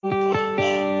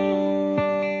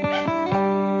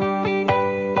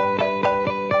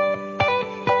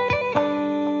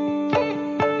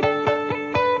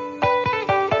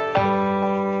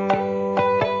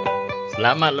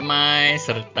Selamat lemai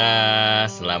serta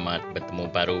selamat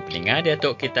bertemu baru pendengar di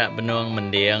atuk kita benuang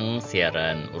mendiang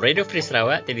siaran Radio Free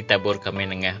Sarawak di tabur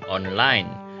kami nengah online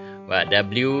wa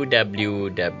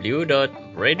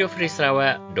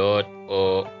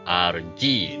www.radiofreesarawak.org.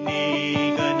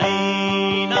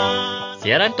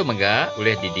 Siaran tu mega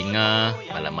boleh didengar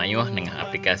malam mayuh nengah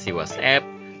aplikasi WhatsApp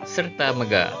serta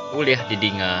mega boleh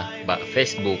didengar bak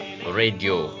Facebook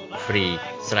Radio Free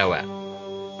Sarawak.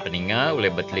 Pendengar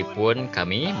boleh bertelefon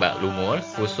kami bak lumur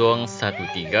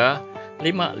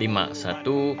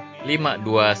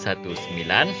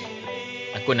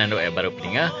 013-551-5219. Aku nanduk baru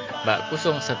pendengar bak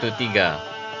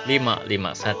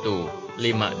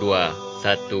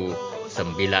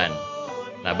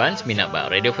 013-551-5219. Laban seminat bak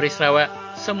Radio Free Sarawak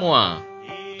semua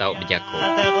tahu berjaku.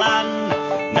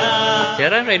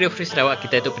 Siaran Radio Free Sarawak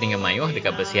kita itu pendengar mayuh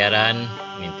dekat bersiaran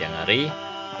nintiang hari.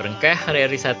 Perengkah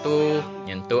hari-hari 1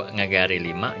 nyentuk ngagai hari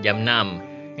 5 jam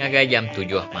 6 ngagai jam 7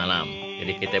 malam.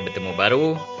 Jadi kita bertemu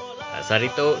baru hari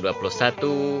itu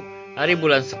 21 hari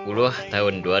bulan 10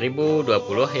 tahun 2020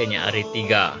 ianya hari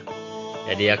 3.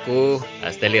 Jadi aku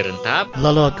Stanley Rentap.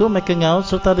 Lalu aku Mekengau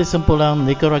serta disempulang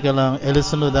Nika Ragalang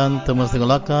Ellison dan Thomas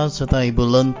Tegalaka serta Ibu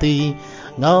Lenti.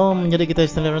 Ngau menjadi kita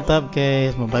Stanley Rentap ke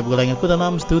sampai bulan aku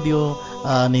dalam studio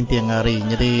nintiang hari.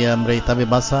 Jadi mereka tabi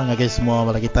bahasa ngagai semua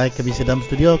bala kita ke bisa dalam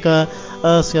studio ke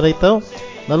sekarang itu.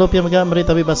 Lalu pihak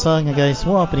mereka tabi bahasa ngagai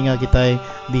semua pendengar kita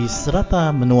di serata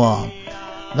menua.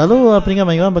 Lalu pendengar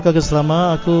mayuan bakal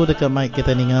keselama aku dekat mic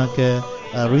kita ninga ke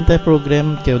rintai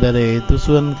program ke udah ada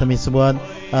tusun kami sebuat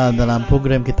dalam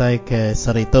program kita ke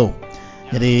Sarito.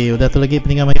 Jadi udah tu lagi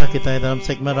pendengar mayuan kita dalam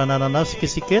segmen rana-rana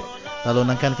sikit-sikit.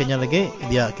 Lalu nangkan kenya lagi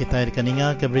dia kita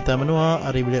dikaninga ke berita menua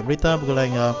hari berita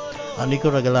bergulai Niko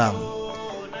Ragalang.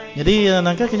 Jadi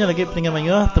nangkan kenya lagi pendengar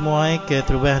mayuan temuai ke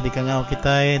terubah di kangau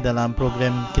kita dalam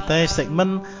program kita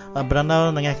segmen berandau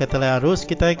nangah kata arus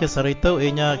kita ke Sarito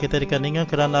ianya kita dikaninga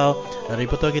kerana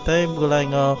reporter kita bergulai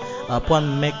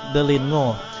Puan Magdalene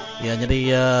Ngo. Ya jadi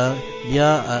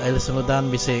dia Ellison Ludan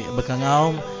bisa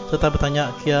berkangau serta bertanya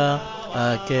kia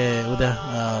ke udah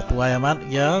tuai amat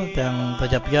ya yang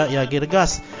tajap ya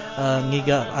girgas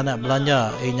ngiga anak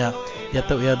belanja inya ya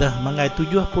tu ya dah mangai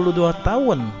 72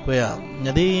 tahun ya.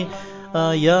 Jadi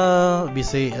ya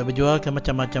bisa berjual ke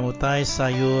macam-macam utai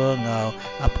sayur ngau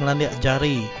pengelandiak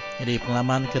jari. Jadi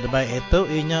pengalaman ke debai itu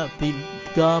inya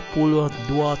 32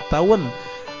 tahun.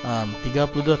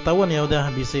 32 tahun ya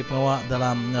udah bisa pengawak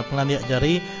dalam pengelandiak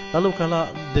jari. Lalu kalau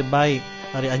debai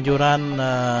dari anjuran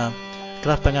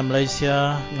Kraft tangan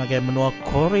Malaysia ngagai menua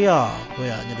Korea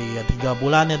ya, jadi 3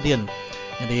 bulan ya din.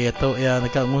 Jadi itu ya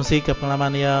dekat ngungsi ke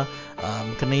pengalaman ya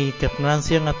kini ke pengalaman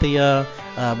siang nanti ya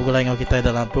bergulai ngau kita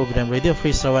dalam program Radio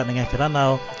Free Sarawak dengan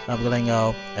keranau bergulai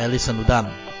ngau Ellison Ludan.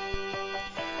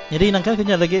 Jadi nangka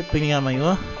kenya lagi pengingat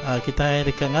mayu kita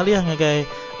dekat ngaliah ngagai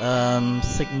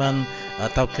segmen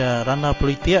atau ke ranau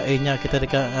politik ianya kita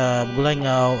dekat bergulai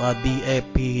ngau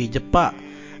DAP Jepak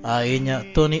ianya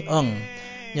Tony Ong.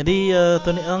 Jadi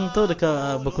Tony Ong tu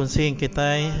dekat berkongsi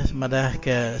kita madah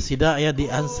ke sidak ya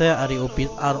di Ansar hari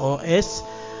ROS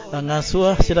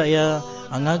ngasuh sidak ya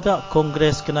ngagak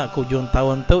kongres kena kujung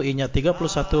tahun tu inya 31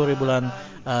 bulan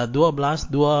 12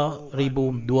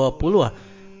 2020.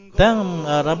 Dan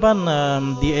raban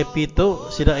DAP tu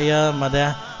sidak ya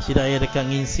madah sidak ya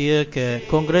dekat ngisi ke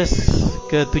kongres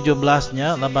ke-17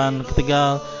 nya laban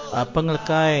ketiga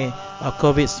pengelekai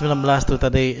COVID-19 tu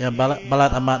tadi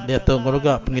balat amat dia tu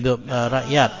ngeruga penghidup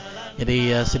rakyat.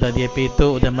 Jadi sudah DAP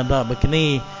itu sudah mendak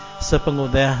begini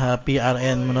sepengudah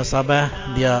PRN munasabah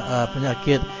dia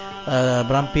penyakit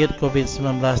berampit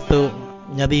COVID-19 tu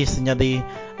senyadi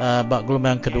bak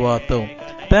gelombang kedua tu.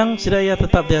 Dan sudah ia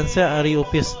tetap diansa hari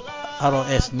ofis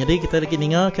ROS. Jadi kita lagi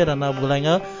dengar kerana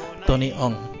bulanya Tony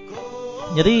Ong.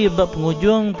 Jadi bak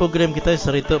penghujung program kita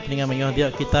serita pendengar menyoh dia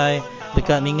kita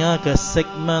dekat ninga ke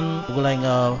segmen gulai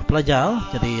pelajar.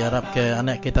 Jadi harap ke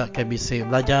anak kita ke bisa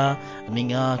belajar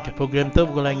ninga ke program tu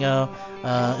gulai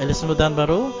Ellison Ludan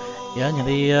baru ya.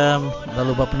 Jadi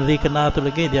lalu bapa pendiri kena tu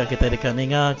lagi dia kita dekat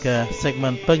ninga ke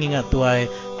segmen pengingat tuai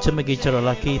cemegi cara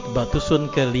laki batusun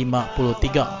ke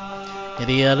 53.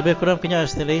 Jadi lebih kurang kena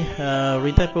sekali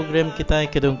rintai program kita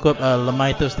ke dungkup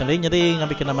lemai tu sekali. Jadi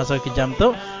ngambil kena masuk ke jam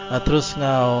tu terus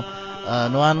ngau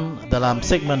nuan dalam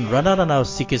segmen Randau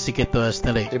sikit-sikit tu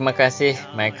sekali. Terima kasih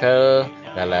Michael.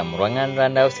 Dalam ruangan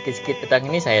Randau sikit-sikit petang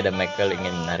ini saya dan Michael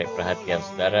ingin menarik perhatian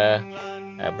saudara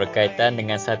berkaitan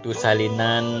dengan satu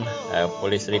salinan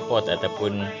polis report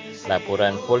ataupun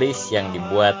laporan polis yang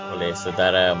dibuat oleh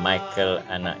saudara Michael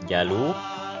Anak Jalu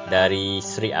dari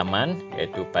Sri Aman,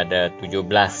 iaitu pada 17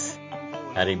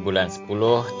 hari bulan 10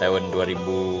 tahun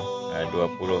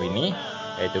 2020 ini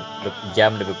iaitu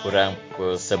jam lebih kurang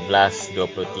pukul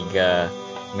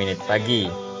 11.23 pagi.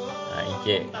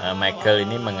 Encik Michael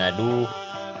ini mengadu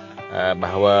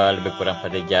bahawa lebih kurang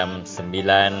pada jam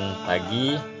 9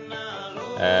 pagi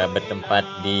bertempat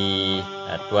di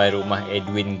tuan rumah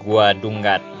Edwin Gua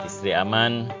Dunggat di Seri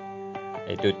Aman,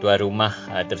 iaitu tuan rumah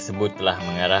tersebut telah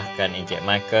mengarahkan Encik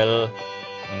Michael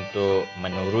untuk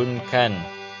menurunkan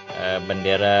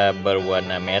bendera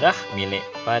berwarna merah milik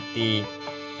Parti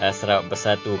Sarawak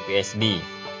Bersatu PSB.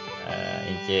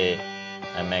 Encik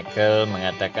Michael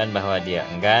mengatakan bahawa dia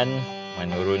enggan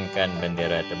menurunkan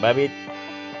bendera terbabit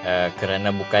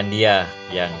kerana bukan dia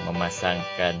yang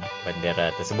memasangkan bendera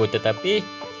tersebut, tetapi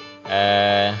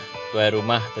tuan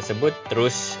rumah tersebut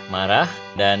terus marah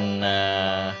dan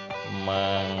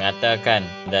mengatakan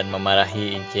dan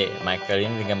memarahi Encik Michael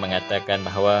ini dengan mengatakan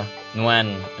bahawa,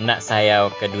 "Nuan nak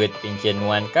sayau ke duit pencen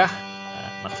Nuan kah?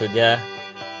 Maksud dia,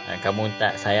 kamu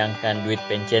tak sayangkan duit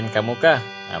pencen kamu kah?"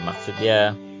 Maksud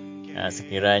dia,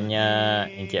 sekiranya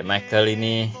Encik Michael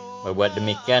ini berbuat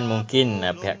demikian, mungkin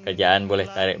pihak kerajaan boleh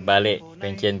tarik balik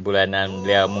pencen bulanan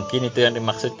beliau. Mungkin itu yang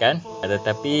dimaksudkan.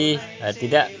 Tetapi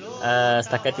tidak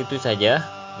setakat itu saja.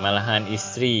 Malahan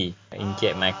isteri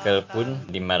Encik Michael pun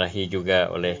dimarahi juga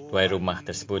oleh tuan rumah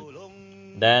tersebut.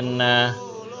 Dan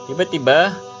tiba-tiba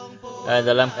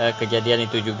dalam kejadian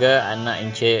itu juga, anak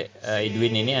Encik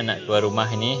Edwin ini, anak tuan rumah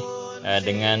ini,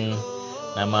 dengan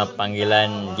nama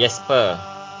panggilan Jasper,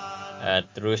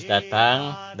 terus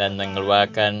datang dan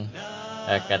mengeluarkan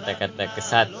kata-kata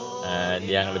kesat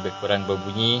yang lebih kurang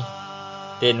berbunyi,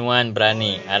 "Tenuan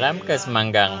berani aram ke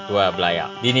semanggang tua belayak.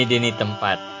 Dini-dini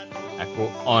tempat aku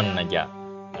on aja."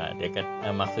 Dia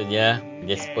kata, maksudnya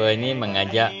Jasper ini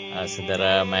mengajak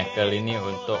saudara Michael ini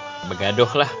untuk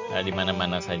bergaduhlah di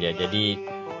mana-mana saja. Jadi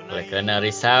oleh kerana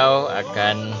risau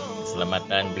akan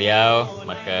keselamatan beliau,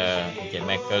 maka Encik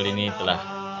Michael ini telah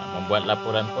membuat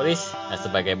laporan polis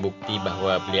sebagai bukti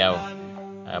bahawa beliau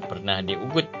pernah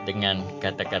diugut dengan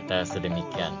kata-kata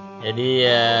sedemikian. Jadi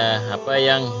apa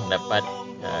yang dapat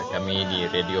kami di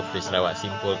Radio Free Sarawak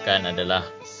simpulkan adalah,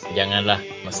 janganlah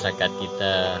masyarakat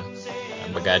kita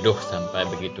bergaduh sampai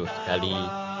begitu sekali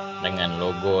dengan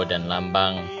logo dan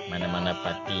lambang mana-mana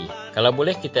parti. Kalau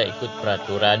boleh kita ikut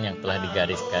peraturan yang telah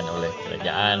digariskan oleh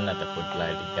kerajaan ataupun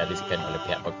telah digariskan oleh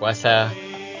pihak berkuasa.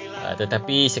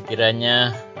 Tetapi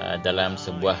sekiranya dalam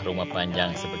sebuah rumah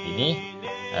panjang sebegini,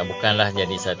 bukanlah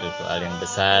jadi satu soal yang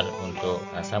besar untuk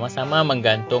sama-sama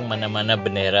menggantung mana-mana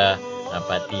bendera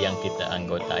parti yang kita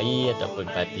anggotai ataupun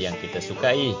parti yang kita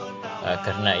sukai,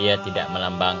 kerana ia tidak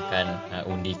melambangkan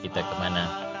undi kita ke mana.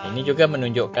 Ini juga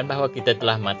menunjukkan bahawa kita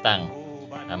telah matang.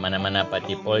 Mana-mana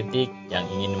parti politik yang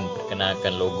ingin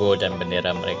memperkenalkan logo dan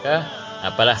bendera mereka,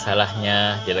 apalah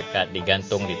salahnya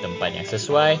digantung di tempat yang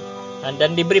sesuai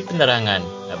dan diberi penerangan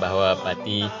bahawa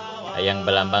parti yang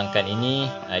berlambangkan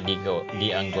ini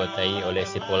dianggotai oleh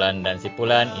sipulan dan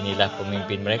sipulan. Inilah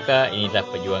pemimpin mereka, inilah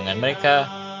perjuangan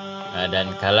mereka.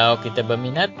 Dan kalau kita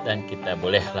berminat, dan kita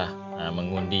bolehlah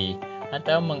mengundi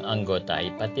atau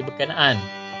menganggotai parti berkenaan.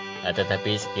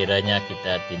 Tetapi sekiranya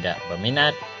kita tidak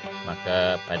berminat,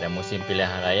 maka pada musim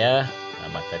pilihan raya,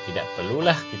 maka tidak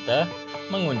perlulah kita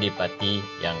mengundi parti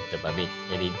yang terbabit.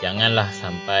 Jadi janganlah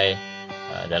sampai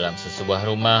dalam sesebuah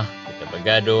rumah kita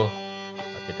bergaduh,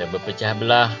 kita berpecah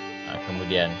belah,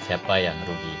 kemudian siapa yang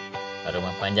rugi?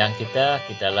 Rumah panjang kita,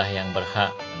 kitalah yang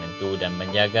berhak menentu dan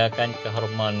menjagakan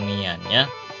keharmoniannya,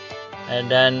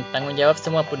 dan tanggungjawab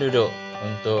semua penduduk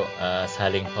untuk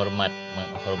saling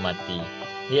menghormati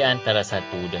di antara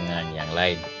satu dengan yang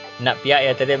lain. Nak pihak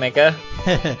ya tadi mereka?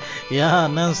 Ya,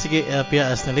 nan sikit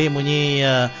pihak sendiri bunyi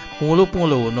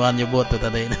pengulu-pengulu nuan nyebut tu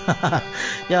tadi.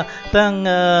 Ya, tang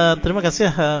terima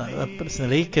kasih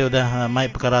sendiri ke udah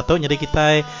mai perkara tu. Jadi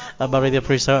kita Radio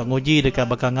Free Sarawak nguji dekat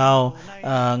Bakangau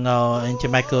ngau Encik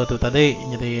Michael tu tadi.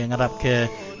 Jadi ngarap ke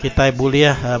kita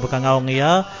boleh Bakangau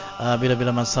ngia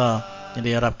bila-bila masa.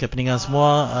 Jadi harap ke peninggal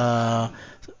semua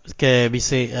ke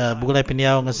bisi bulai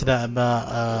piniau ngasida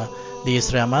di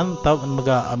Seri Aman tau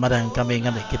mega amarang kami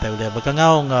ingat kita udah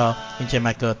Bakangau ngau Encik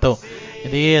Michael tu.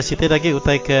 Jadi siti lagi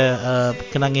utai ke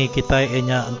kenangi kita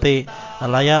enya nanti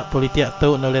layak politik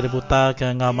tu noleh dibuta ke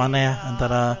ngau mana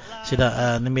antara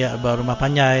sida nemia rumah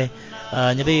panjai.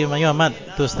 Jadi mayu amat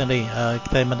tu sendiri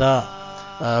kita meda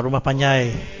rumah panjai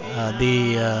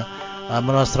di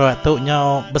Menua Sarawak tu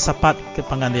nyau bersapat ke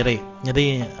Pangandiri.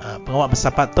 Jadi pengawak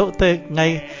bersapat tu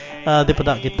ngai di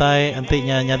pedak kita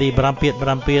nantinya jadi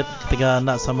berampit ketika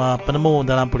nak sama penemu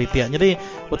dalam politik. Jadi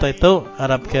utai itu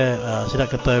harap ke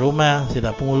sidak ketua rumah,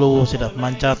 sidak pengulu, sidak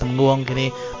pemancar temenggung kini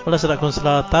boleh sidak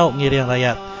konsela tahu ngiring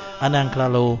rakyat anang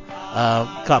kelalu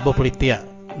kak berpolitik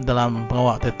dalam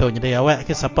pengawak tu. Jadi awak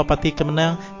ke siapa parti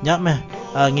kemenang nyak meh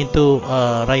ngitu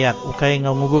rakyat ukai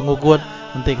ngau ngugut-ngugut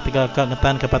nanti ketika kau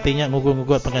ngetan ke partinya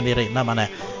ngugut-ngugut pengen diri nak mana.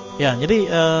 Ya,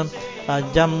 jadi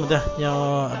jam dah yang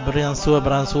beransur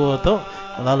tu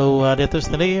lalu dia tu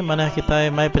sendiri mana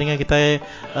kita mai peringat kita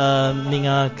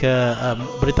ninga ke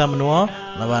berita menua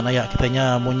lawan ayat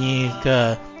kitanya munyi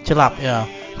ke celap ya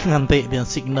nanti dia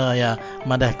signal ya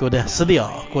madah ko dah sedia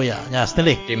ko ya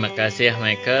sendiri. Terima kasih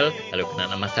Michael. Kalau kena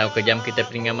nama tahu ke jam kita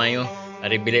peringat mayuh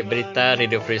dari bilik berita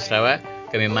Radio Free Sarawak,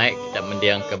 kami mai kita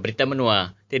mendiang ke berita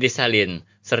menua disalin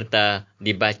serta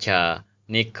dibaca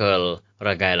Nicole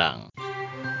Ragailang.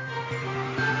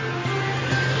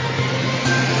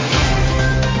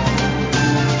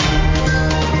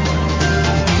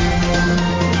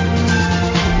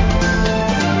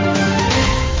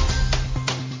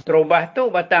 Terubah tu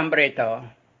batang berita.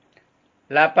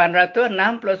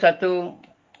 861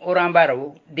 orang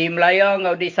baru di Melaya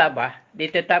ngau di Sabah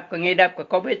ditetap pengidap ke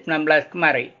COVID-19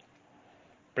 kemari.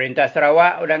 Perintah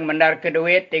Sarawak udang mendar ke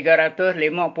duit 350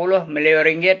 million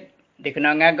ringgit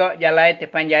dikena ngagak jalai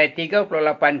terpanjai 38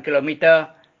 km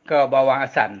ke bawah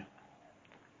asan.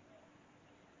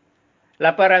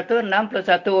 861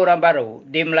 orang baru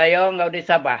di Melaya ngau di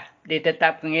Sabah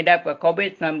ditetap pengidap ke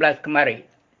COVID-19 kemari.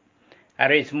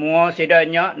 Hari semua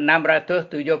sedanya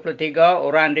 673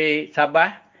 orang di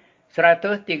Sabah,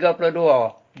 132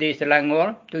 di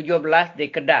Selangor, 17 di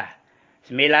Kedah,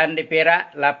 9 di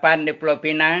Perak, 8 di Pulau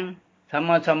Pinang,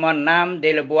 sama-sama 6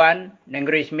 di Labuan,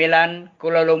 Negeri Sembilan,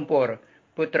 Kuala Lumpur,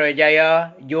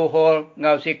 Putrajaya, Johor,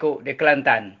 Ngau Siku di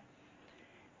Kelantan.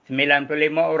 95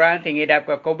 orang terhidap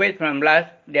ke COVID-19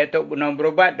 diatuk guna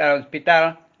berubat dalam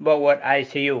hospital bawah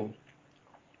ICU.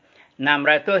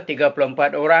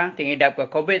 634 orang terhidap ke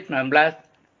COVID-19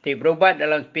 berubat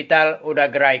dalam hospital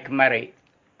Udagerai kemari.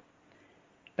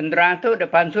 Penderang itu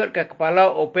dipansut ke Kepala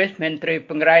Opis Menteri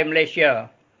Pengerai Malaysia,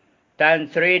 Tan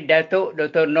Sri Datuk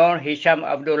Dr. Nur Hisham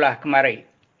Abdullah kemari.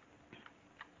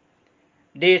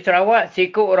 Di Sarawak,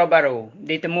 siku orang baru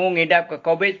ditemu ngidap ke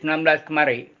COVID-19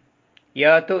 kemari.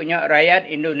 Iaitu rakyat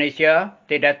Indonesia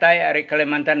terdatai dari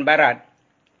Kalimantan Barat.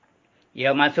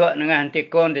 Ia masuk dengan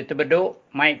antikon di Tebeduk,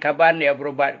 Mai Kaban dia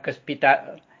berubat ke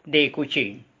hospital di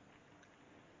Kuching.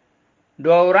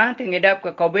 2 orang terhidap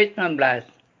ke COVID-19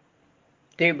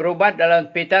 berubat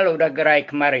dalam hospital Udagerai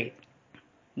kemari.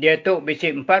 Dia tu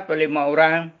bisi 45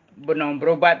 orang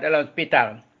berubat dalam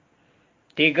hospital.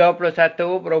 31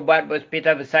 berubat di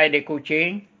hospital besar di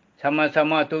Kuching,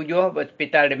 sama-sama 7 di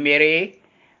hospital di Miri,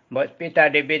 di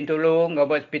hospital di Bintulu, dan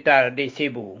di hospital di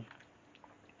Sibu.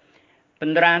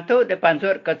 Penderang itu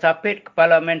dipansut ke Sapit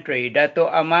Kepala Menteri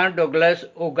Datuk Amar Douglas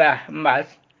Ugah Mas,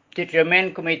 Chairman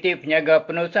Komiti Penjaga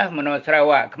Penusah Menua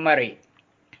Sarawak kemari.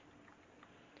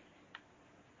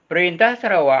 Perintah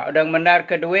Sarawak udang mendar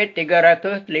ke duit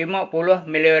 350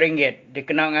 million ringgit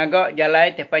dikena ngagak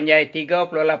jalai terpanjai 38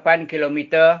 km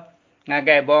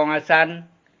ngagai bawang asan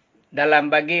dalam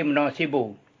bagi Menua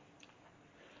Sibu.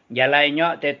 Jalai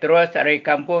nyok terus dari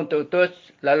kampung Tutus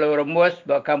lalu rembus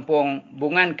ke kampung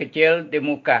Bungan Kecil di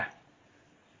Mukah.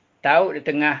 Tahu di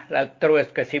tengah lalu terus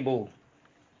ke Sibu.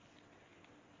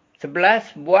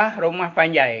 11 buah rumah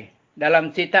panjai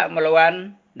dalam sitak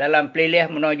Melawan dalam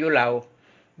pelilih Menua Julau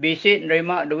bisi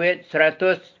nerima duit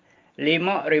RM105,000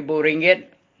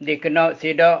 dikena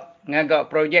sidak ngagak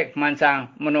projek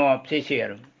pemansang Menua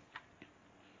Pesisir.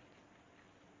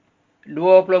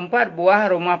 24 buah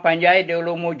rumah panjai di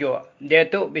Ulu Mujuk. Dia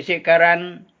tu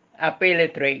bisikaran api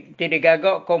elektrik.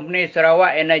 Digagak Company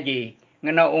Sarawak Energy.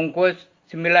 Ngena ungkus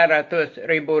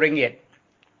RM900,000.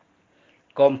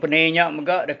 Company-nya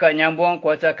megak dekat nyambung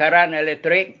kuasa karan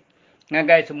elektrik.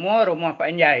 Ngagai semua rumah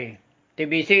panjai.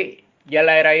 Bisik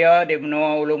Jalai Raya di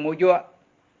Menua Ulu Mujuk.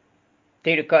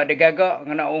 Dekat digagak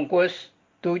ngena ungkus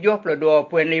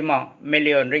RM72.5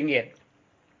 million.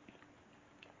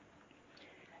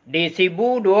 Di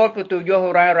Sibu, 27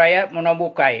 orang rakyat Menua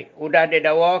Bukai sudah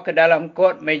didakwa ke dalam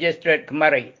kod magistrate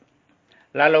kemari.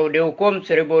 Lalu dihukum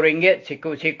RM1,000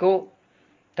 siku-siku.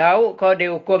 Tahu kau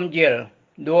dihukum jil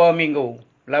 2 minggu.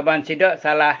 Laban sidak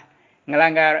salah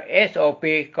ngelanggar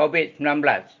SOP COVID-19.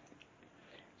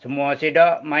 Semua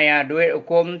sidak maya duit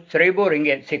hukum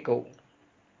RM1,000 siku.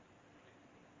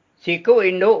 Siku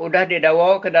induk sudah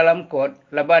didakwa ke dalam kod.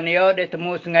 Laban ia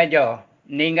ditemu sengaja.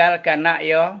 Ninggalkan anak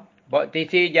ia buat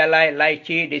tisi jalai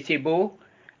Laici di Sibu,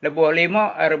 lebuh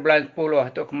 5 hari bulan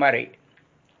 10 tu kemari.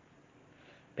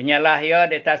 Penyalah ia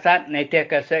ditasat netih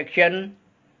ke Seksyen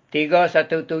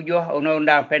 317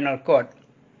 Undang-Undang Penal Code.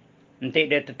 Nanti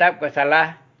dia tetap ke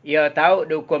salah, ia tahu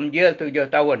dihukum jil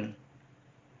 7 tahun.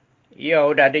 Ia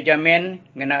sudah dijamin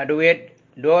kena duit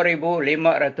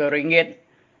RM2,500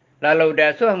 Lalu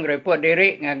dasuh ngerepot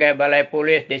diri ngagai balai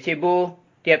polis di Sibu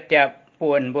tiap-tiap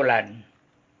puan bulan.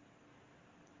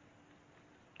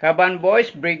 Kaban Boys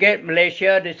Brigade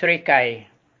Malaysia di Serikai.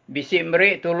 Bisi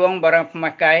merik tolong barang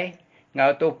pemakai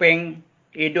ngau tuping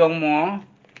hidung mo.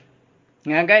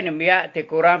 Ngagai nembiak ti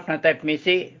kurang penatai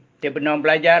pemisi ti benong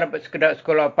belajar sekedar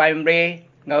sekolah primary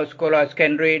ngau sekolah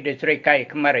secondary di Serikai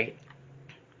kemari.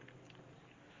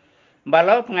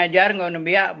 Balau pengajar ngau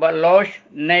nembiak buat Lodge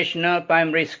National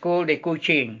Primary School di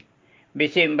Kuching.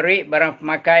 Bisi merik barang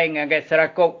pemakai ngagai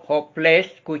serakup Hope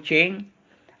Place Kuching.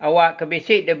 Awak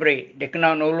kebisik diberi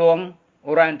dikenal nulung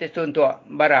orang tersuntuk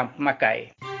barang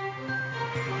pemakai.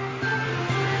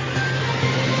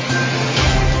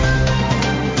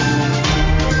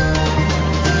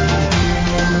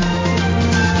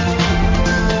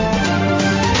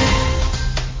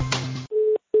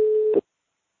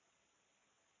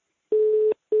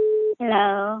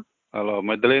 Hello. Halo,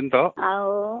 Madeline to?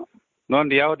 Au. Non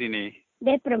diau di ni.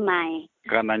 Dia permai.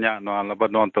 Kan nanya non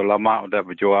lepas non tu lama udah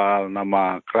berjual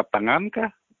nama kerap tangan kah?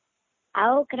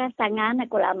 Au keras tangan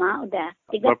aku lama udah.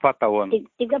 Berapa tahun?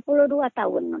 32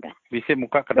 tahun udah. Bisa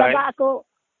muka kedai? Coba aku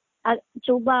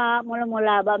cuba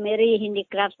mula-mula Bamiri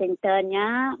Handicraft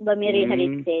Centernya, Bamiri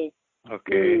Heritage.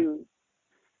 Okey.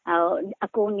 Au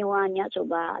aku nyuanya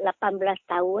coba 18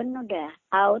 tahun udah.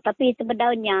 Au tapi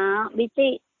sebenarnya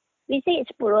bisa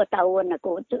 10 tahun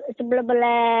aku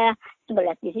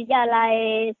sebelah di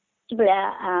Sijalai,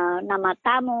 sebelah nama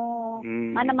tamu,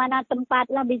 mana-mana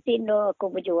tempat lah di sini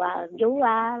aku jual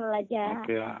aja.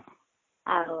 Okey.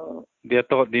 Au. Dia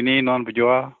tu dini non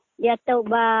berjual? Dia tahu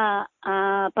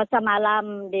pasar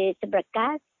malam di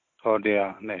Seberkas. Oh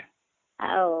dia ni.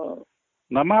 Au.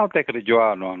 Nama apa kerja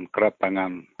jual non kerap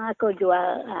tangan? Aku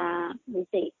jual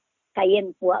bisa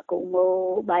kain puak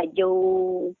kumu, baju,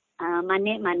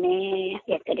 mane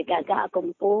ya kedua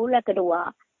kumpul lah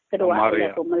kedua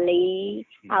aku beli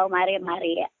mari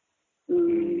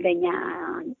banyak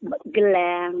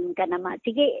gelang karena mak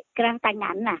sikit kerang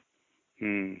tangan lah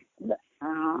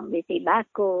bisa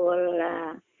bakul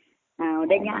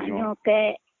udah nyanyo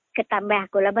ke tambah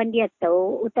aku laban dia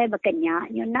tu utai berkenyak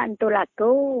nyo nak entul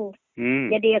aku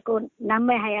jadi aku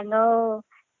nambah yang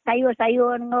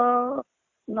sayur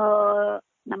ngo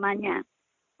namanya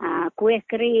kue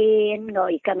kering,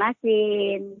 ikan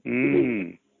asin.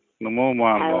 Nemu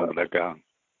mau berdagang.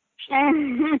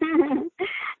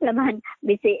 Laman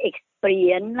bisa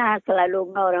experience lah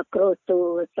selalu orang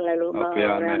kerutu, selalu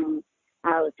orang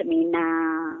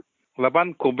seminar.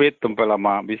 Laban kubit tempat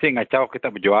lama, bisa ngacau kita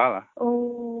berjual lah.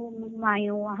 Oh,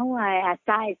 mayu huai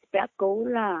asai sepaku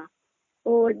lah.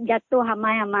 Oh, jatuh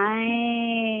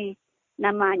hamai.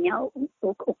 Namanya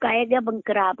ukay dia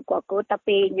bengkerap aku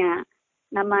tapi nya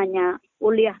namanya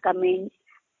uliah kami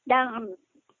dan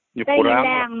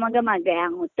kailang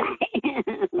magang utai.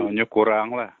 Nyo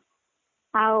kurang lah.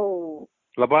 Au.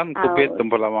 Laban kubit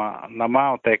tempat lama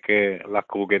nama utai ke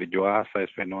laku ke dijual saya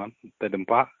sepenuan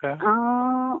terdempak ke?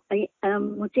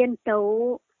 Mungkin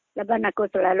tahu laban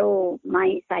aku selalu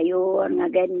mai sayur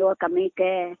ngagendo kami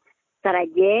ke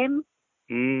Sarajem.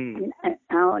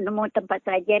 Nemu tempat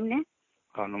Sarajem ni?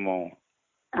 Nemu.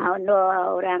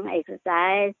 Orang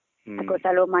exercise. Aku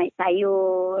selalu mai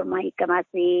sayur, mai ikan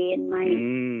asin, mai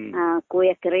kue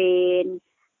kering.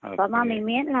 Pama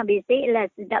mimin lah bisik lah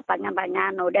sedap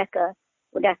pangan-pangan udah ke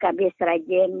habis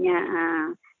rajinnya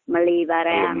meli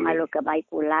barang lalu ke baik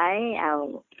pulai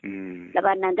au.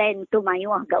 Lepas nanti itu mayu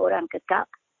ke orang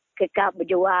kekak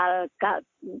berjual kak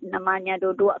namanya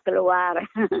duduk keluar.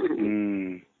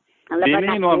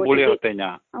 Ini non boleh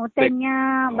hotelnya.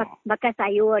 Hotelnya bakal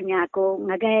sayurnya aku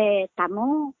ngagai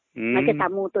tamu. Ngagai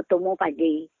tamu tutumu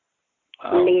pagi.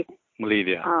 Meli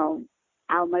dia.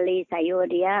 Meli sayur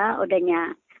dia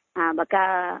udahnya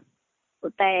bakal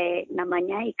utai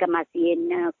namanya ikan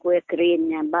masin kue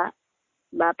keringnya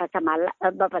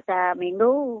pasal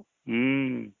minggu.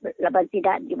 Lepas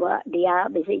tidak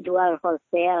dia bisa jual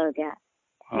wholesale dia.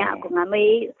 Ya aku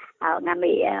ngambil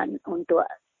untuk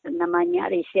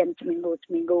namanya resian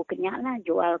seminggu kenyak lah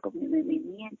jual ke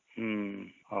mimin.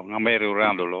 Ngambil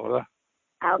orang dulu lah.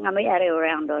 Ngambil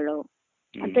orang dulu.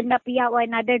 Nanti nak pihak wain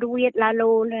ada duit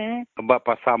lalu lah. Sebab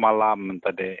pasar malam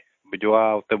tadi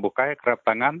berjual terbuka kerap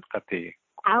tangan kati.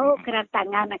 Kerap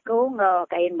tangan aku nggak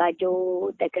kain baju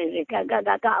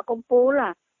gagak kumpul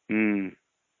lah.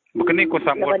 Bukan aku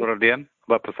sambut Rodian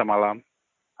sebab pasar malam.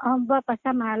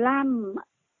 Pasar malam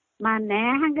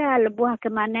mana hangga lebuah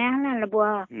ke mana lah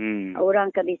lebuah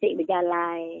orang ke bisik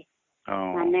berjalan.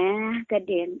 Mana ke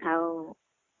din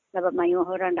lepas mayu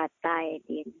orang datai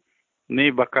din. Ni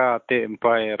baka te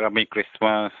empai rami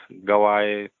Christmas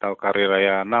gawai tau kari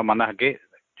raya na mana ge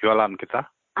jualan kita?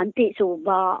 anti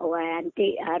subak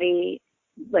anti hari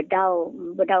bedau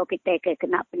kita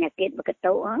kena penyakit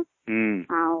beketuk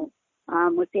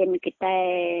musim kita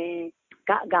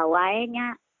kak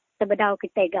gawainya sebedau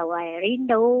kita gawai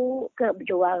rindu ke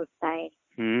berjual saya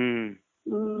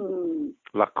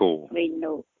laku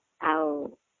rindu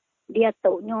dia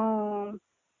tu nyo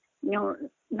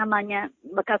namanya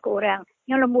bakal kurang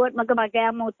nyo lembut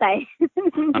magang-magang mutai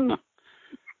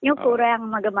nyo kurang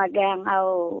magang-magang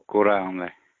kurang lah.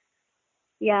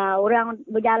 Ya, orang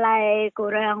berjalan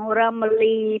kurang, orang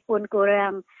beli pun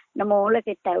kurang. Nemu lah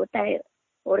kita,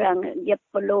 orang dia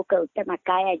perlu ke kita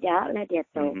makai aja lah dia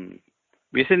tu.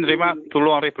 Bisa nerima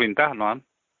tolong hari perintah, non?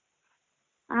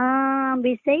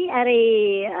 Bisa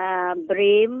hari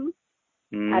BRIM,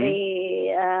 hari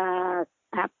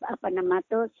apa nama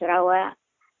tu, Sarawak,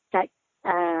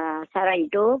 Sara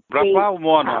Hidup. Berapa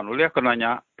umur, non? Uliah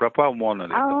kenanya, berapa umur,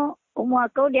 non? Umur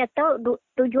aku dia tu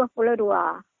 72.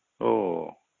 Oh,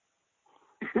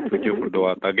 72.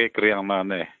 Tadi keriang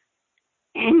mana?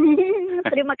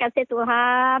 Terima kasih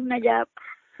Tuhan, Najab.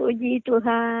 Puji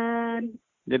Tuhan.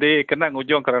 Jadi kena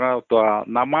ngujung kerana tua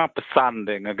nama pesan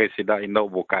deh ngagai sida Indo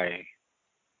bukai.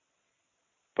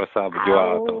 Pasal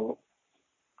berjual tu.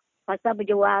 Pasal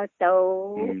berjual tu,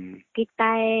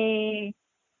 kita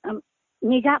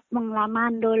nigap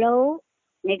pengalaman dulu,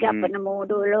 nigap penemu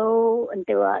dulu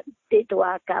untuk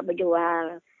tua kak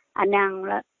berjual. Anang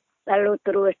lalu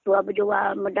terus tua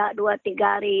berjual medak 2-3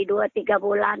 hari, 2-3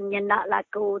 bulan nyendak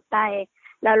laku tai.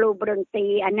 Lalu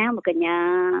berhenti, anang bukannya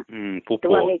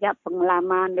tua lega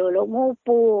pengalaman dulu.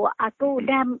 Mupu, aku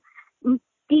udah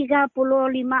 35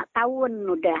 tahun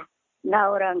udah. Nggak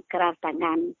orang keras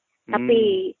tangan.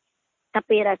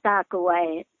 Tapi rasa aku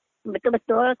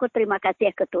betul-betul aku terima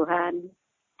kasih ke Tuhan.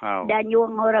 Dan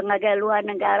yung orang agak luar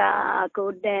negara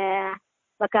aku udah.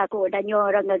 Maka aku udah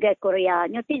orang agak Korea.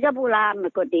 3 bulan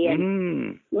aku dia.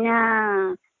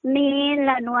 Nah, ni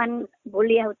lanuan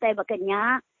boleh utai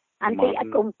bakanya. Nanti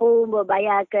aku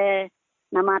berbayar ke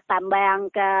nama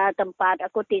tambang ke tempat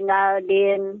aku tinggal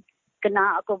din.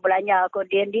 Kena aku belanja aku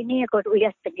din. Dini aku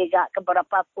uyas tegak ke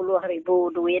berapa puluh ribu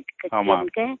duit kecil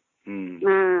ke.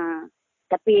 Nah,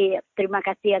 tapi terima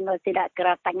kasih yang tidak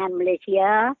keras tangan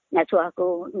Malaysia. Ngasuh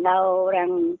aku ngau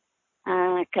orang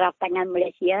keras tangan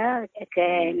Malaysia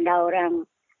ke ngau orang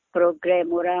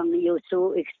program orang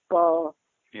Yusu Expo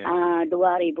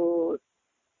 2012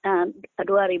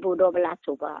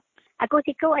 coba. Aku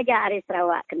sikau aja Ari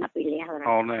Sarawak kena pilih orang.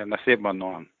 Oh, nasib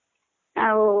manuan.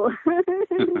 Oh.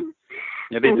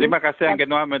 Jadi terima kasih yang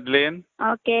kenal Madeline.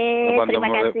 Okey, terima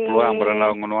kasih. Peluang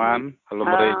berenang ngunuan. Kalau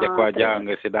beri jago aja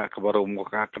nggak sidak ke baru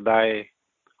muka kedai.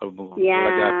 Kalau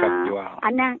belajarkan jual.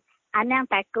 Anang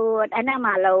takut, anang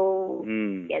malu.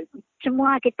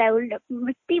 Semua kita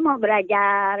mesti mau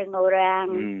belajar dengan orang.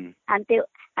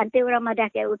 Nanti orang madah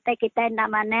ke utai kita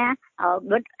nak mana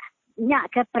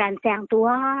nyak ke perancang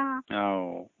tua.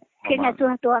 Kena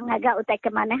tua ngagak utai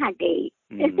ke mana lagi.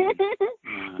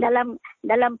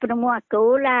 dalam penemu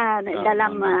aku lah,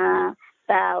 dalam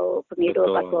tahu penghidup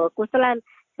aku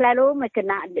selalu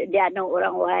kena dia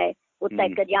orang wai utai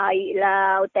kerjai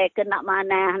lah, utai kena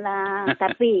mana lah.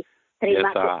 Tapi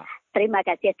terima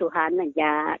kasih Tuhan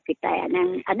aja kita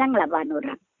anang lawan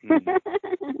orang.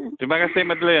 Terima kasih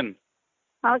Madeline.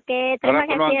 Okey, terima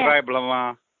kasih. Try belum.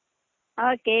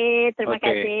 Okey, terima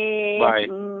kasih. Bye.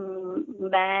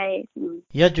 Bye.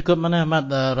 Ya cukup mana mat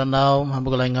renau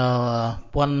hambulan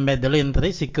Puan Madeline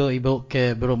tadi siku ibu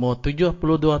ke berumur 72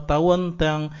 tahun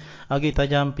yang agi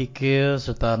tajam fikir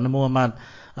serta nemu amat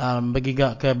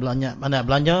bergigak ke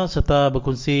belanja serta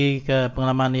berkongsi ke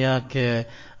pengalaman dia ke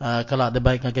kelak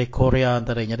terbaik ngagai Korea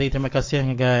tadi. Jadi terima kasih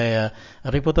ngagai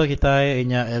reporter kita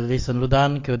inya Elison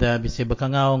Ludan ke udah bisa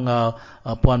berkangau ngau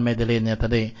Puan Madeline ya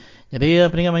tadi. Jadi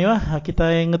peningat mayu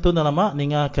kita ngetun dalam mak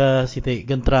ninga ke Siti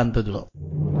Gentran tu dulu.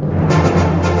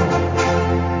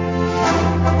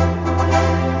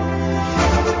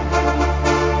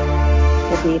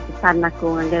 Jadi pesan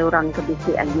aku ngagai orang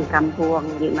kebisi agi kampung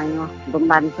di mayu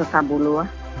Bemban Susabulu.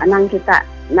 Anang kita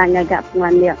nangagak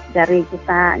pengandiak dari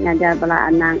kita ngajar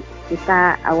bala anang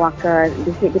kita awak ke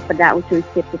bisi di pedak ucu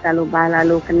isip kita lubah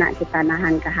lalu kena kita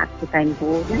nahan ke hak kita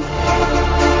impu kan.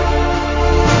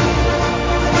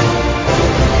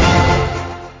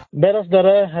 Baiklah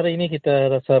saudara, hari ini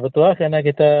kita rasa bertuah kerana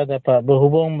kita dapat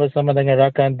berhubung bersama dengan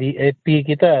rakan DAP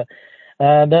kita.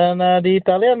 Dan di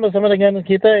talian bersama dengan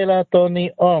kita ialah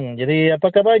Tony Ong. Jadi apa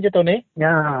khabar je Tony?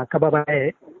 Ya, khabar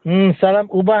baik.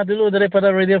 Salam ubah dulu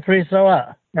daripada Radio Free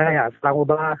Sarawak. Ya, salam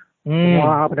ubah.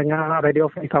 semua pendengar Radio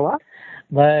Free Sarawak.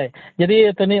 Baik. Jadi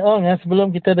Tony Ong,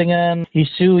 sebelum kita dengan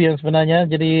isu yang sebenarnya,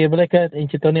 jadi bolehkah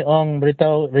Encik Tony Ong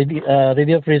beritahu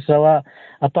Radio Free Sarawak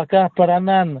apakah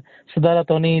peranan saudara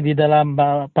Tony di dalam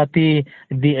parti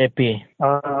DAP?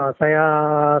 Saya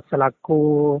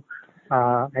selaku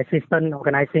Assistant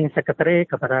Organising Secretary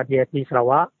kepada DAP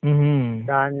Sarawak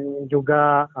dan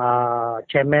juga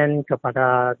Chairman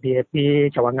kepada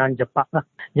DAP Cawangan Jepak lah.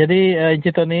 Jadi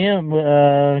Encik Tony,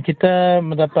 kita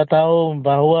mendapat tahu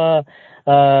bahawa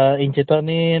Encik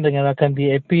Tony dengan rakan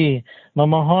DAP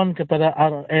memohon kepada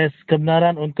RS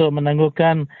kebenaran untuk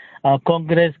menangguhkan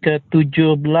Kongres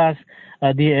ke-17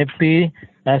 DAP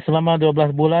selama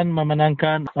 12 bulan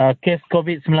memenangkan kes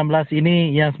COVID-19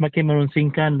 ini yang semakin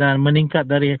merunsingkan dan meningkat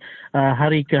dari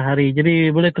hari ke hari. Jadi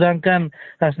boleh terangkan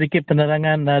sedikit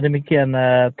penerangan demikian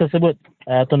tersebut,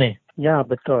 Tony? Ya,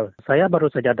 betul. Saya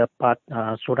baru saja dapat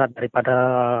surat daripada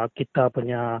kita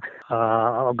punya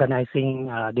organizing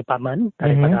department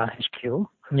daripada HQ.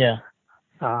 Ya.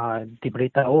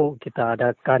 Diberitahu kita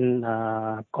adakan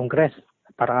kongres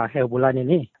pada akhir bulan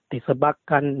ini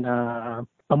disebabkan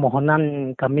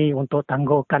permohonan kami untuk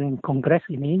tangguhkan kongres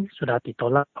ini sudah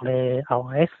ditolak oleh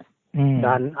AOS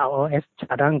dan AOS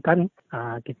cadangkan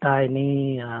kita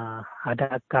ini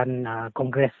adakan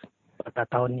kongres pada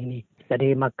tahun ini.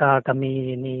 Jadi maka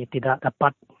kami ini tidak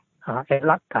dapat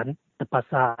elakkan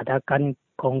terpaksa adakan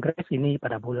kongres ini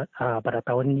pada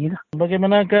tahun ini.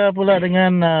 Bagaimanakah pula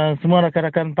dengan semua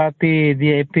rakan-rakan parti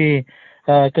DAP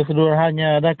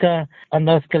keseluruhannya? Adakah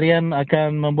anda sekalian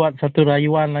akan membuat satu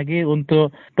rayuan lagi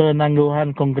untuk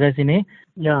penangguhan kongres ini?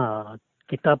 Ya,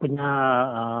 kita punya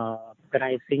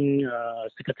organizing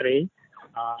secretary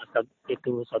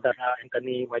itu saudara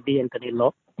Anthony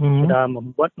Locke sudah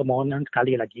membuat permohonan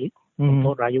sekali lagi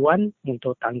untuk rayuan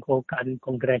untuk tangguhkan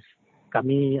kongres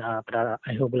kami pada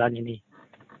akhir bulan ini.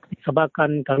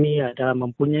 Disebabkan kami ada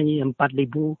mempunyai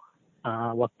 4,000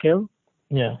 wakil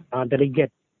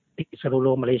delegate di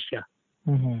seluruh Malaysia.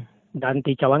 Dan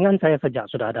di cawangan saya saja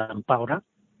sudah ada 4 orang.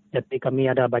 Jadi kami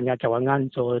ada banyak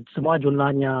cawangan, so semua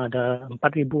jumlahnya ada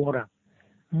 4,000 orang.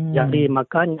 Jadi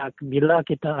makanya bila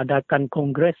kita adakan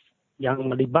kongres yang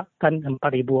melibatkan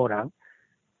 4,000 orang,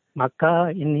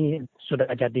 maka ini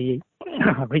sudah jadi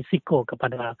risiko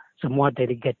kepada semua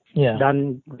delegate.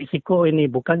 Dan risiko ini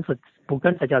bukan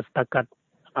saja setakat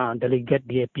delegate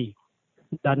DAP.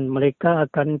 Dan mereka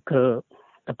akan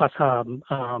terpaksa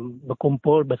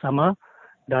berkumpul bersama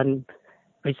dan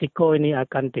risiko ini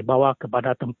akan dibawa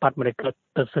kepada tempat mereka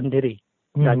tersendiri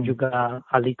dan juga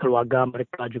ahli keluarga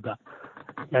mereka juga.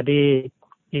 Jadi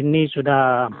ini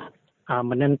sudah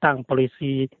menentang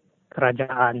polisi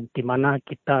kerajaan di mana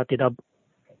kita tidak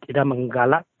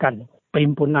menggalakkan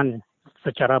perhimpunan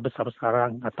secara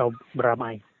besar-besaran atau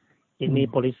beramai. Ini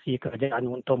polisi kerajaan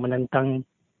untuk menentang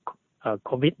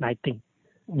COVID-19.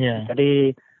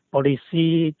 Jadi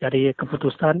polisi dari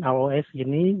keputusan AOS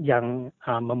ini yang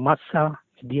memaksa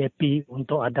DAP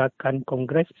untuk adakan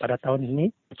kongres pada tahun ini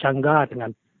bercanggah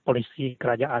dengan polisi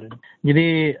kerajaan.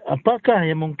 Jadi apakah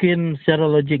yang mungkin secara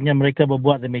logiknya mereka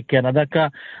berbuat demikian? Adakah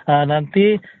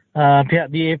nanti pihak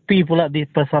DAP pula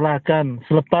dipersalahkan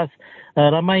selepas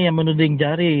ramai yang menuding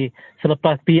jari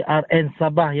selepas PRN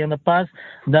Sabah yang lepas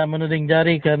dan menuding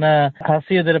jari kerana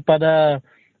hasil daripada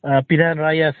pilihan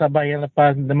raya Sabah yang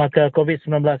lepas, maka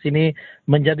COVID-19 ini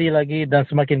menjadi lagi dan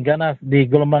semakin ganas di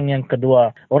gelombang yang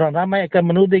kedua. Orang ramai akan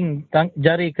menuding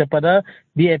jari kepada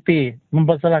DAP,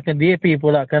 mempersalahkan DAP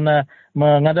pula kerana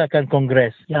mengadakan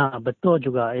kongres. Ya, betul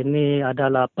juga. Ini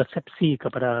adalah persepsi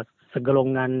kepada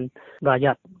segelongan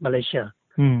rakyat Malaysia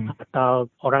atau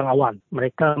orang awam.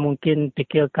 Mereka mungkin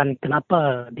fikirkan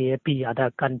kenapa DAP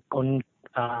adakan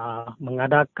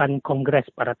mengadakan kongres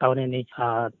pada tahun ini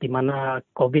di mana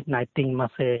COVID-19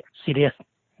 masih serius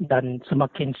dan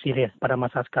semakin serius pada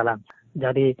masa sekarang.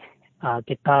 Jadi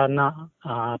kita nak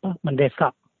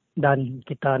mendesak dan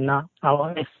kita nak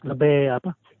AOS lebih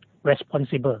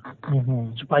responsible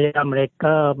supaya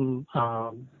mereka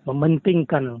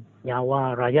mementingkan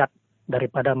nyawa rakyat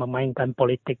daripada memainkan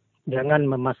politik. Jangan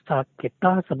memaksa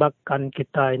kita sebabkan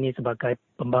kita ini sebagai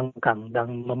pembangkang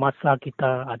dan memaksa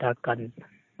kita adakan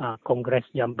kongres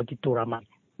yang begitu ramai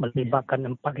melibatkan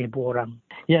 4,000 orang.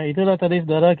 Ya, itulah tadi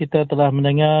saudara kita telah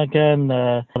mendengarkan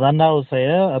randau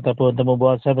saya ataupun temu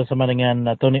bual saya bersama dengan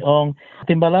Tony Ong,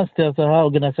 Timbalan Setiausaha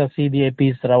Organisasi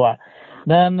DAP Sarawak.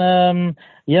 Dan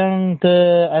yang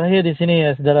terakhir di sini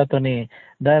ya saudara Tony,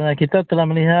 dan kita telah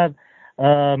melihat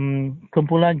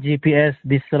kumpulan GPS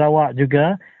di Sarawak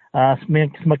juga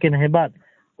semakin hebat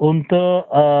untuk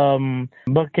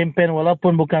berkempen,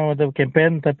 walaupun bukan untuk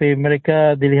berkempen, tapi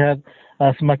mereka dilihat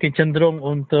semakin cenderung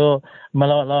untuk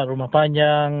melawat-lawat rumah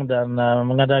panjang dan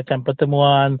mengadakan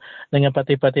pertemuan dengan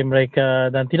parti-parti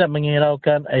mereka dan tidak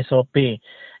menghiraukan SOP.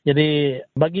 Jadi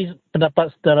bagi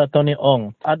pendapat saudara Tony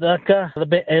Ong, adakah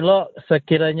lebih elok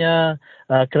sekiranya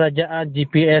kerajaan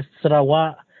GPS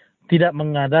Sarawak tidak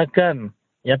mengadakan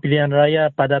pilihan raya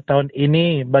pada tahun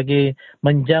ini bagi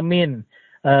menjamin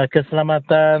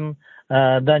keselamatan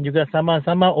dan juga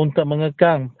sama-sama untuk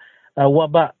mengekang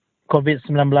wabak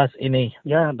COVID-19 ini?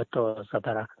 Ya, betul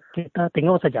saudara. Kita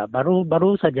tengok saja, baru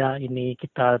saja ini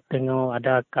kita tengok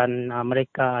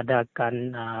mereka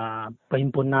adakan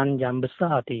perhimpunan yang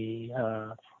besar di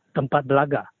tempat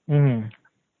belaga.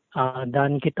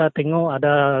 Dan kita tengok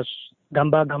ada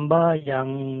gambar-gambar yang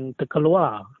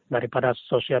terkeluar daripada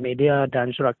sosial media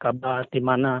dan surat khabar di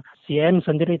mana CM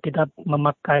sendiri tidak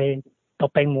memakai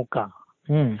topeng muka,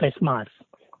 face mask.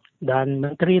 Dan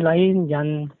menteri lain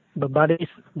yang berbaris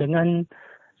dengan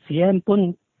CM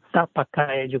pun tak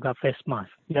pakai juga face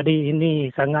mask. Jadi ini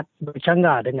sangat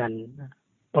bercanggah dengan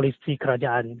polisi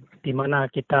kerajaan di mana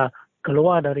kita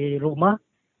keluar dari rumah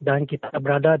dan kita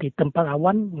berada di tempat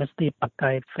awan mesti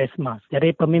pakai face mask.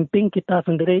 Jadi pemimpin kita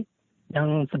sendiri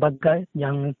yang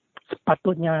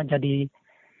sepatutnya jadi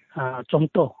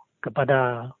contoh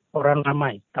kepada orang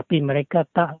ramai, tapi mereka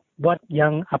tak buat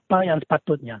apa yang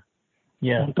sepatutnya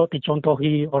untuk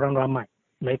dicontohi orang ramai.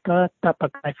 Mereka tak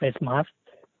pakai face mask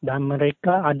dan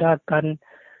mereka adakan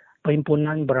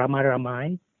perhimpunan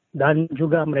beramai-ramai dan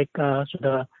juga mereka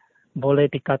sudah boleh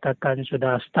dikatakan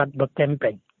sudah start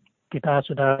berkempen. Kita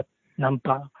sudah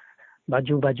nampak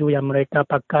baju-baju yang mereka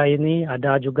pakai ini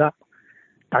ada juga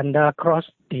tanda cross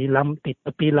di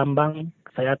tepi lambang.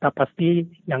 Saya tak pasti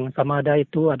yang sama ada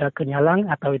itu ada kenyalang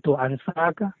atau itu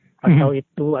ansar kah? Atau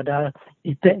itu ada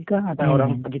itek kah? Ada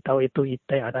orang beritahu itu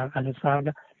itek, ada ansar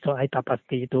kah? So, saya tak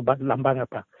pasti itu lambang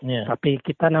apa. Tapi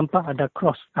kita nampak ada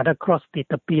cross di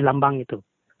tepi lambang itu.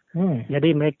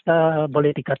 Jadi mereka boleh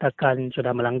dikatakan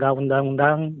sudah melanggar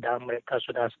undang-undang dan mereka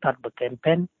sudah start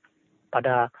berkempen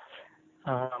pada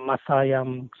masa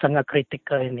yang sangat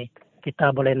kritikal ini.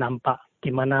 Kita boleh nampak di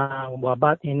mana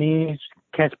wabak ini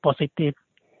kes positif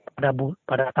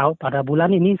pada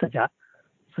bulan ini sejak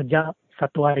 1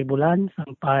 hari bulan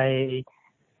sampai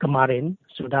kemarin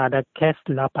sudah ada kes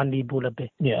 8,000 lebih.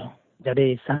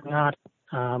 Jadi sangat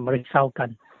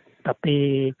merisaukan.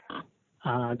 Tapi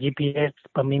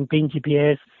pemimpin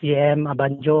GPS, CM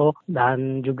Abanjo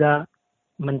dan juga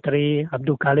Menteri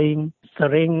Abdul Kalim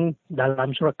sering dalam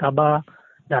surat khabar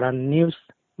dalam news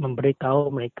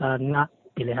memberitahu mereka nak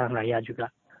pilihan raya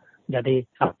juga. Jadi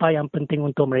apa yang penting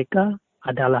untuk mereka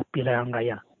adalah pilihan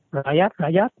raya.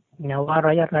 Rakyat-rakyat, nyawa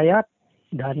rakyat-rakyat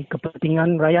dan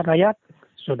kepentingan rakyat-rakyat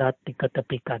sudah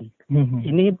diketepikan.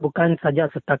 Ini bukan saja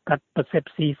setakat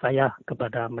persepsi saya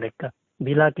kepada mereka.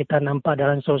 Bila kita nampak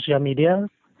dalam sosial media,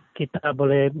 kita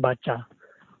boleh baca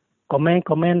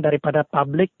komen-komen daripada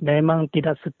publik memang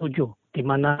tidak setuju di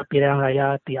mana pilihan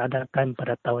raya diadakan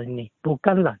pada tahun ini.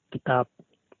 Bukanlah kita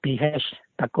PH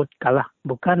takut kalah.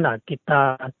 Bukanlah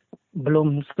kita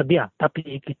belum sedia.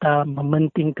 Tapi kita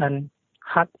mementingkan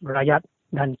hak rakyat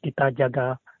dan kita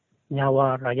jaga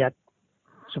nyawa rakyat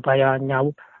supaya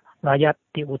nyawa rakyat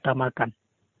diutamakan.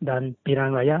 Dan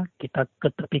pilihan raya kita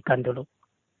ketepikan dulu.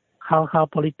 Hal-hal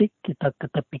politik kita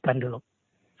ketepikan dulu.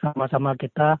 Sama-sama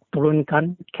kita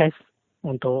turunkan kes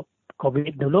untuk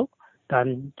COVID dulu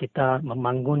dan kita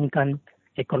membangunkan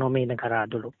ekonomi negara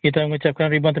dulu. Kita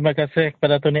mengucapkan ribuan terima kasih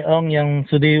kepada Tony Ong yang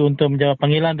sudi untuk menjawab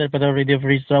panggilan daripada Radio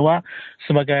Free Sarawak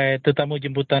sebagai tetamu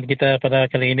jemputan kita pada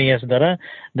kali ini, ya saudara.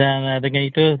 Dan dengan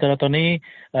itu, saudara Tony,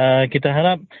 kita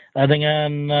harap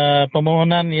dengan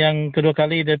permohonan yang kedua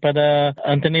kali daripada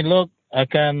Anthony Lok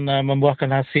akan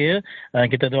membuahkan hasil.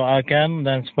 Kita doakan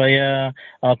dan supaya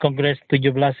Kongres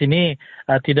 17 ini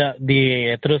tidak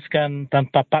diteruskan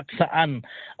tanpa paksaan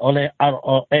oleh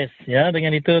ROS. Ya,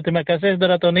 dengan itu terima kasih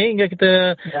saudara Tony, hingga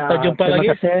kita jumpa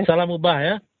lagi. Kasih. Salam ubah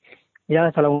ya. Ya,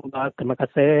 salam ubah. Terima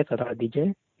kasih saudara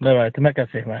DJ. Bye, terima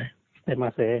kasih. Bye.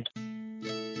 Terima kasih.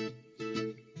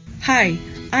 Hi,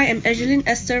 I am Egeline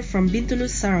Esther from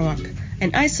Bintulu, Sarawak,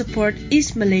 and I support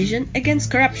East Malaysian against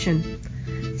corruption.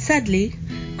 Sadly,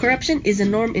 corruption is a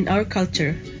norm in our